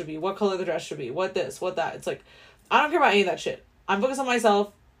height you should be, what color the dress should be, what this, what that. It's like, I don't care about any of that shit. I'm focused on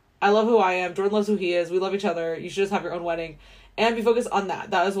myself. I love who I am. Jordan loves who he is. We love each other. You should just have your own wedding and be focused on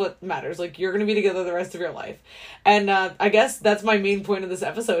that. That is what matters. Like, you're going to be together the rest of your life. And I guess that's my main point of this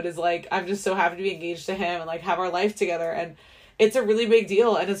episode is, like, I'm just so happy to be engaged to him and, like, have our life together. And it's a really big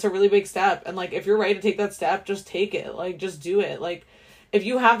deal and it's a really big step. And, like, if you're ready to take that step, just take it. Like, just do it. Like, if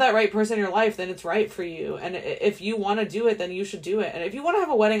you have that right person in your life, then it's right for you. And if you want to do it, then you should do it. And if you want to have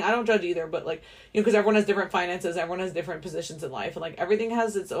a wedding, I don't judge either. But, like, you know, because everyone has different finances, everyone has different positions in life, and, like, everything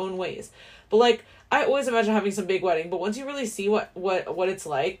has its own ways. But, like, I always imagine having some big wedding. But once you really see what it's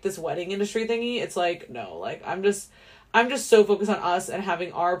like, this wedding industry thingy, it's like, no, like, I'm just so focused on us and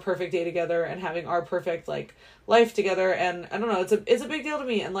having our perfect day together and having our perfect, like, life together. And I don't know, it's a big deal to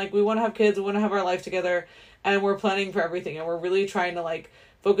me. And, like, we want to have kids, we want to have our life together. And we're planning for everything, and we're really trying to, like,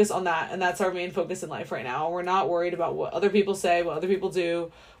 focus on that, and that's our main focus in life right now. We're not worried about what other people say, what other people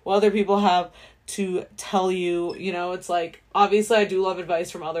do, what other people have to tell you. You know, it's like, obviously I do love advice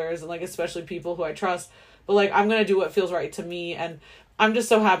from others, and, like, especially people who I trust, but, like, I'm gonna do what feels right to me. And I'm just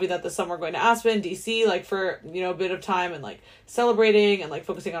so happy that this summer we're going to Aspen, DC, like, for, you know, a bit of time and, like, celebrating and, like,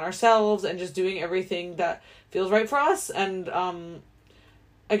 focusing on ourselves and just doing everything that feels right for us. And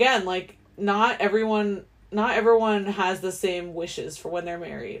again, like, not everyone has the same wishes for when they're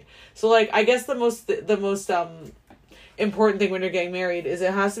married. So, like, I guess the most important thing when you're getting married is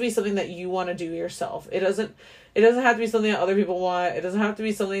it has to be something that you want to do yourself. It doesn't have to be something that other people want. It doesn't have to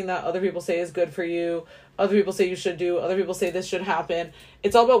be something that other people say is good for you. Other people say you should do. Other people say this should happen.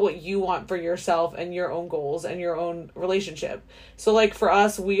 It's all about what you want for yourself and your own goals and your own relationship. So, like, for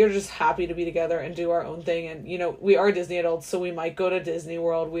us, we are just happy to be together and do our own thing. And, you know, we are Disney adults, so we might go to Disney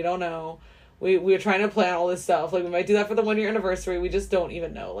World. We don't know. We're trying to plan all this stuff. Like, we might do that for the 1 year anniversary. We just don't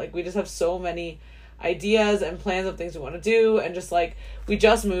even know. Like, we just have so many ideas and plans of things we want to do. And just, like, we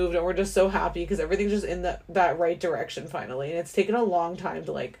just moved and we're just so happy because everything's just in that right direction finally. And it's taken a long time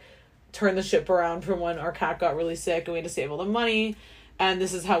to, like, turn the ship around from when our cat got really sick and we had to save all the money. And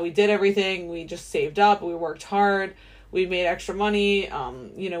this is how we did everything. We just saved up. We worked hard. We made extra money.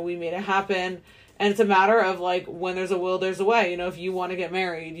 You know, we made it happen. And it's a matter of, like, when there's a will, there's a way. You know, if you want to get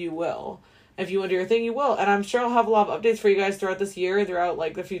married, you will. If you want to do your thing, you will. And I'm sure I'll have a lot of updates for you guys throughout this year, throughout,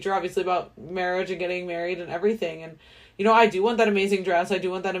 like, the future, obviously, about marriage and getting married and everything. And, you know, I do want that amazing dress. I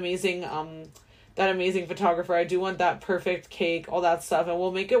do want that amazing photographer. I do want that perfect cake, all that stuff. And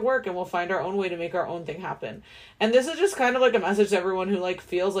we'll make it work and we'll find our own way to make our own thing happen. And this is just kind of like a message to everyone who, like,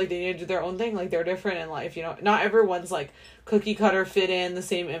 feels like they need to do their own thing. Like, they're different in life, you know. Not everyone's, like, cookie cutter fit in the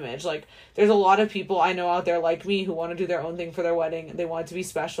same image. Like, there's a lot of people I know out there like me who want to do their own thing for their wedding. They want it to be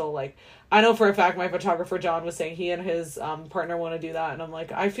special. Like, I know for a fact my photographer John was saying he and his partner want to do that. And I'm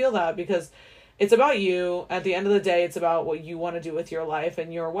like, I feel that because it's about you. At the end of the day, it's about what you want to do with your life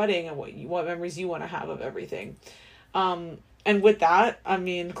and your wedding and what memories you want to have of everything. And with that, I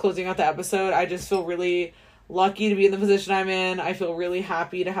mean, closing out the episode, I just feel really lucky to be in the position I'm in. I feel really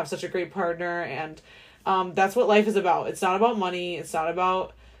happy to have such a great partner. And that's what life is about. It's not about money. It's not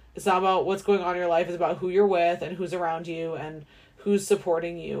about what's going on in your life. It's about who you're with and who's around you and who's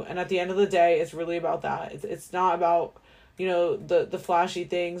supporting you. And at the end of the day, it's really about that. It's not about, you know, the flashy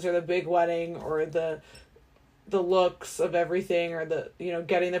things or the big wedding or the looks of everything or the, you know,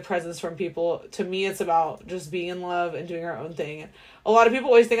 getting the presents from people. To me, it's about just being in love and doing our own thing. And a lot of people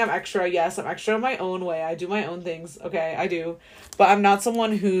always think I'm extra. Yes, I'm extra in my own way. I do my own things. Okay, I do. But I'm not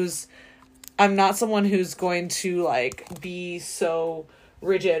someone who's going to, like, be so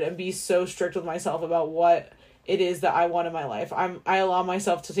rigid and be so strict with myself about what it is that I want in my life. I allow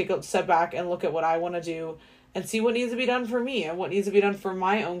myself to take a step back and look at what I want to do and see what needs to be done for me and what needs to be done for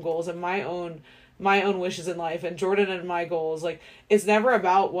my own goals and my own wishes in life and Jordan and my goals. Like, it's never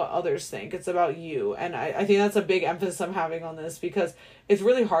about what others think. It's about you. And I think that's a big emphasis I'm having on this because it's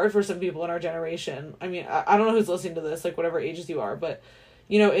really hard for some people in our generation. I mean, I don't know who's listening to this, like, whatever ages you are, but,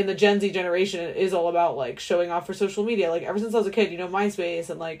 you know, in the Gen Z generation, it is all about, like, showing off for social media. Like, ever since I was a kid, you know, MySpace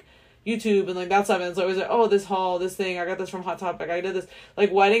and, like, YouTube and like that stuff, and it's always like, oh, this haul, this thing, I got this from Hot Topic, I did this.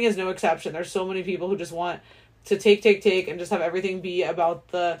 Like, wedding is no exception. There's so many people who just want to take and just have everything be about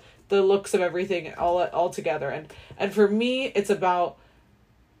the looks of everything all together. And for me, it's about,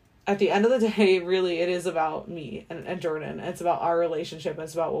 at the end of the day, really, it is about me and Jordan. It's about our relationship.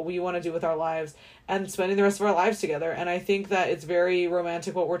 It's about what we want to do with our lives and spending the rest of our lives together. And I think that it's very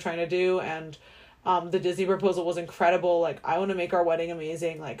romantic what we're trying to do. And the Disney proposal was incredible. Like, I want to make our wedding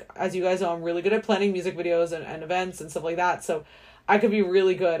amazing. Like, as you guys know, I'm really good at planning music videos and events and stuff like that. So I could be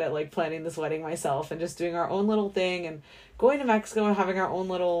really good at like planning this wedding myself and just doing our own little thing and going to Mexico and having our own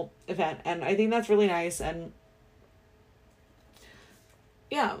little event. And I think that's really nice. And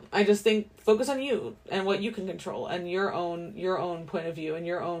yeah, I just think focus on you and what you can control and your own point of view and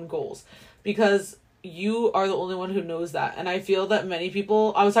your own goals, because you are the only one who knows that. And I feel that many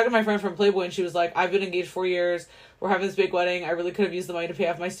people, I was talking to my friend from Playboy and she was like, I've been engaged 4 years. We're having this big wedding. I really could have used the money to pay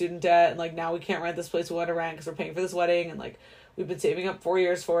off my student debt. And like, now we can't rent this place we want to rent because we're paying for this wedding. And like, we've been saving up 4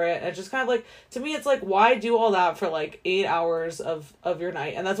 years for it. And it's just kind of like, to me, it's like, why do all that for like 8 hours of your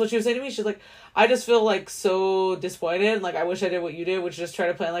night? And that's what she was saying to me. She's like, I just feel like so disappointed. Like, I wish I did what you did, which is just try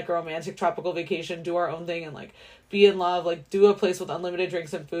to plan like a romantic tropical vacation, do our own thing, and like be in love, like do a place with unlimited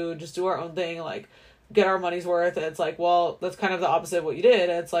drinks and food, just do our own thing, like get our money's worth. And it's like, well, that's kind of the opposite of what you did.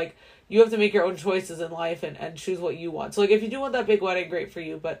 And it's like, you have to make your own choices in life and choose what you want. So like, if you do want that big wedding, great for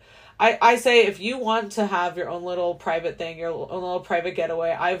you. But I say, if you want to have your own little private thing, your own little private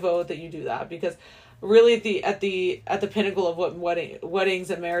getaway, I vote that you do that, because really at the pinnacle of what weddings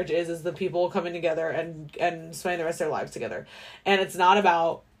and marriage is the people coming together and spending the rest of their lives together. And it's not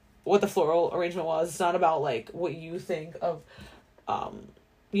about what the floral arrangement was. It's not about like what you think of,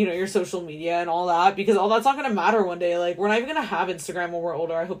 your social media and all that, because all that's not going to matter one day. Like, we're not even going to have Instagram when we're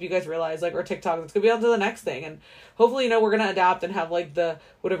older. I hope you guys realize, like, or TikTok, it's going to be on to the next thing. And hopefully, we're going to adapt and have like the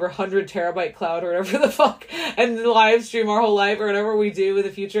whatever 100 terabyte cloud or whatever the fuck, and live stream our whole life or whatever we do in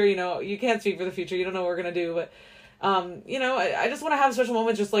the future. You can't speak for the future. You don't know what we're going to do, but I just want to have special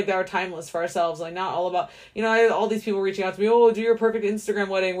moments just like that are timeless for ourselves. Like, not all about, I have all these people reaching out to me, oh, do your perfect Instagram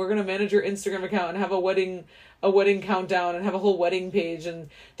wedding. We're going to manage your Instagram account and have a wedding countdown and have a whole wedding page.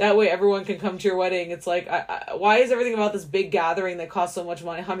 And that way everyone can come to your wedding. It's like, why is everything about this big gathering that costs so much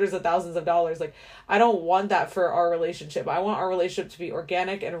money, hundreds of thousands of dollars? Like, I don't want that for our relationship. I want our relationship to be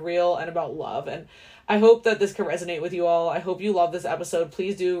organic and real and about love. And I hope that this can resonate with you all. I hope you love this episode.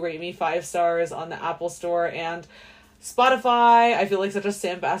 Please do rate me 5 stars on the Apple Store and Spotify. I feel like such a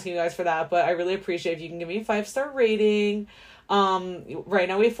simp asking you guys for that, but I really appreciate if you can give me a 5-star rating. Right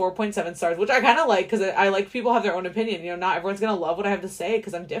now we have 4.7 stars, which I kind of like, because I like people have their own opinion. Not everyone's gonna love what I have to say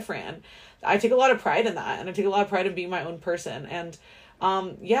because I'm different. And I take a lot of pride in that, and I take a lot of pride in being my own person. And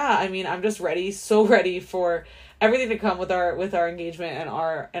I'm just so ready for everything to come with our engagement and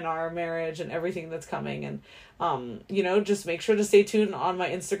our marriage and everything that's coming. And just make sure to stay tuned on my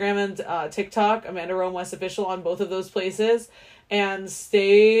Instagram and TikTok, Amanda Rome West Official, on both of those places, and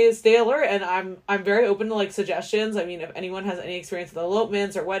stay alert. And I'm very open to like suggestions. I mean, if anyone has any experience with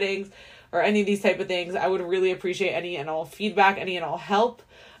elopements or weddings or any of these type of things, I would really appreciate any and all feedback, any and all help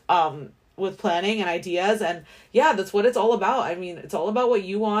with planning and ideas. And yeah, that's what it's all about. I mean, it's all about what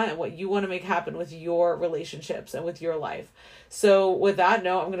you want and what you want to make happen with your relationships and with your life. So with that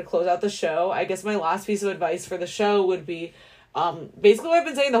note, I'm going to close out the show. I guess my last piece of advice for the show would be basically what I've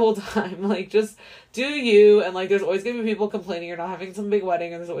been saying the whole time. Like, just do you, and like, there's always gonna be people complaining you're not having some big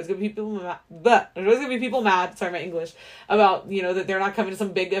wedding, and there's always gonna be people mad, sorry, my English, about, that they're not coming to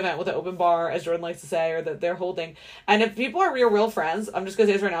some big event with an open bar, as Jordan likes to say, or that they're holding. And if people are your real friends, I'm just gonna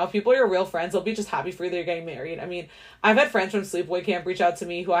say this right now, if people are your real friends, they'll be just happy for you that you're getting married. I mean, I've had friends from Sleepaway Camp reach out to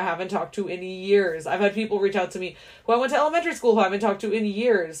me who I haven't talked to in years. I've had people reach out to me who I went to elementary school who I haven't talked to in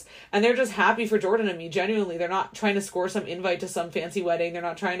years, and they're just happy for Jordan and me, genuinely. They're not trying to score some invite to some fancy wedding. They're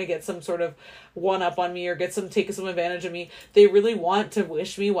not trying to get some sort of one up on me or take some advantage of me. They really want to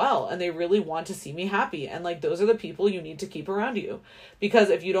wish me well, and they really want to see me happy. And like, those are the people you need to keep around you,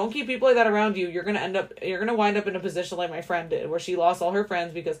 because if you don't keep people like that around you, you're going to wind up in a position like my friend did, where she lost all her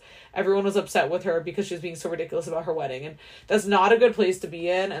friends because everyone was upset with her because she was being so ridiculous about her wedding. And that's not a good place to be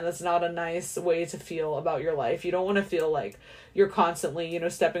in, and that's not a nice way to feel about your life. You don't want to feel like you're constantly,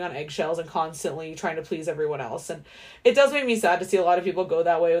 stepping on eggshells and constantly trying to please everyone else. And it does make me sad to see a lot of people go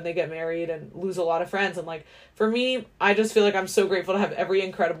that way when they get married and lose a lot of friends. And like, for me, I just feel like I'm so grateful to have every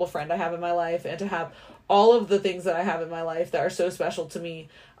incredible friend I have in my life, and to have all of the things that I have in my life that are so special to me,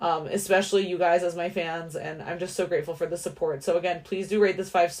 especially you guys as my fans. And I'm just so grateful for the support. So again, please do rate this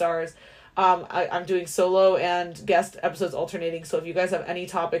 5 stars. I'm doing solo and guest episodes alternating. So if you guys have any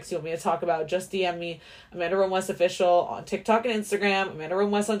topics you want me to talk about, just DM me. Amanda Rome West Official on TikTok and Instagram. Amanda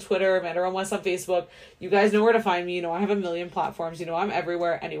Rome West on Twitter. Amanda Rome West on Facebook. You guys know where to find me. You know I have a million platforms. You know I'm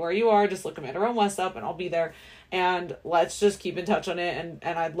everywhere. Anywhere you are, just look Amanda Rome West up and I'll be there. And let's just keep in touch on it.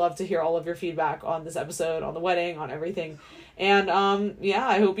 And I'd love to hear all of your feedback on this episode, on the wedding, on everything. And yeah,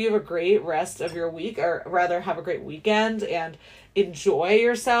 I hope you have a great rest of your week, or rather have a great weekend, and enjoy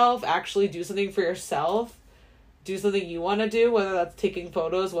yourself. Actually do something for yourself. Do something you want to do, whether that's taking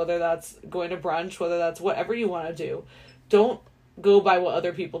photos, whether that's going to brunch, whether that's whatever you want to do. Don't go by what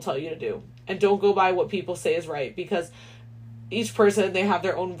other people tell you to do. And don't go by what people say is right, because each person, they have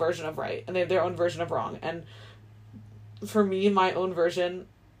their own version of right and they have their own version of wrong. And for me, my own version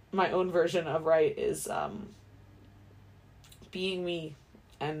of right is being me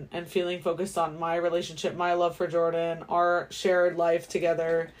and feeling focused on my relationship, my love for Jordan, our shared life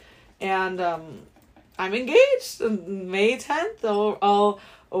together. And I'm engaged May 10th. I'll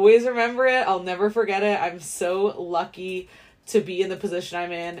always remember it. I'll never forget it. I'm so lucky to be in the position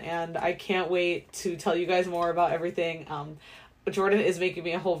I'm in, and I can't wait to tell you guys more about everything. Jordan is making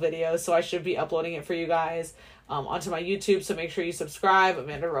me a whole video, so I should be uploading it for you guys onto my YouTube. So make sure you subscribe,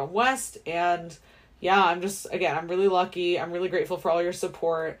 Amanda Rome West. And yeah, I'm really lucky. I'm really grateful for all your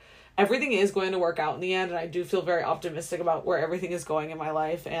support. Everything is going to work out in the end, and I do feel very optimistic about where everything is going in my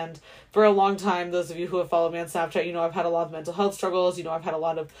life. And for a long time, those of you who have followed me on Snapchat, you know I've had a lot of mental health struggles. You know I've had a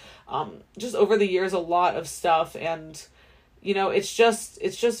lot of, just over the years, a lot of stuff. And, you know, it's just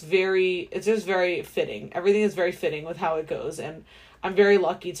very fitting. Everything is very fitting with how it goes. And I'm very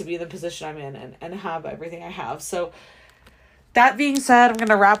lucky to be in the position I'm in and have everything I have. So that being said, I'm going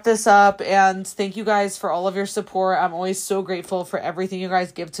to wrap this up, and thank you guys for all of your support. I'm always so grateful for everything you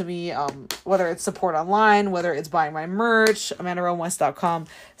guys give to me, whether it's support online, whether it's buying my merch,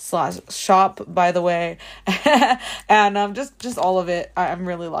 amandaromewest.com/shop, by the way, and just all of it. I'm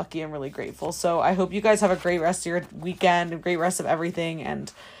really lucky and really grateful. So I hope you guys have a great rest of your weekend, a great rest of everything, and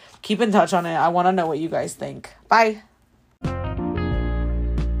keep in touch on it. I want to know what you guys think. Bye.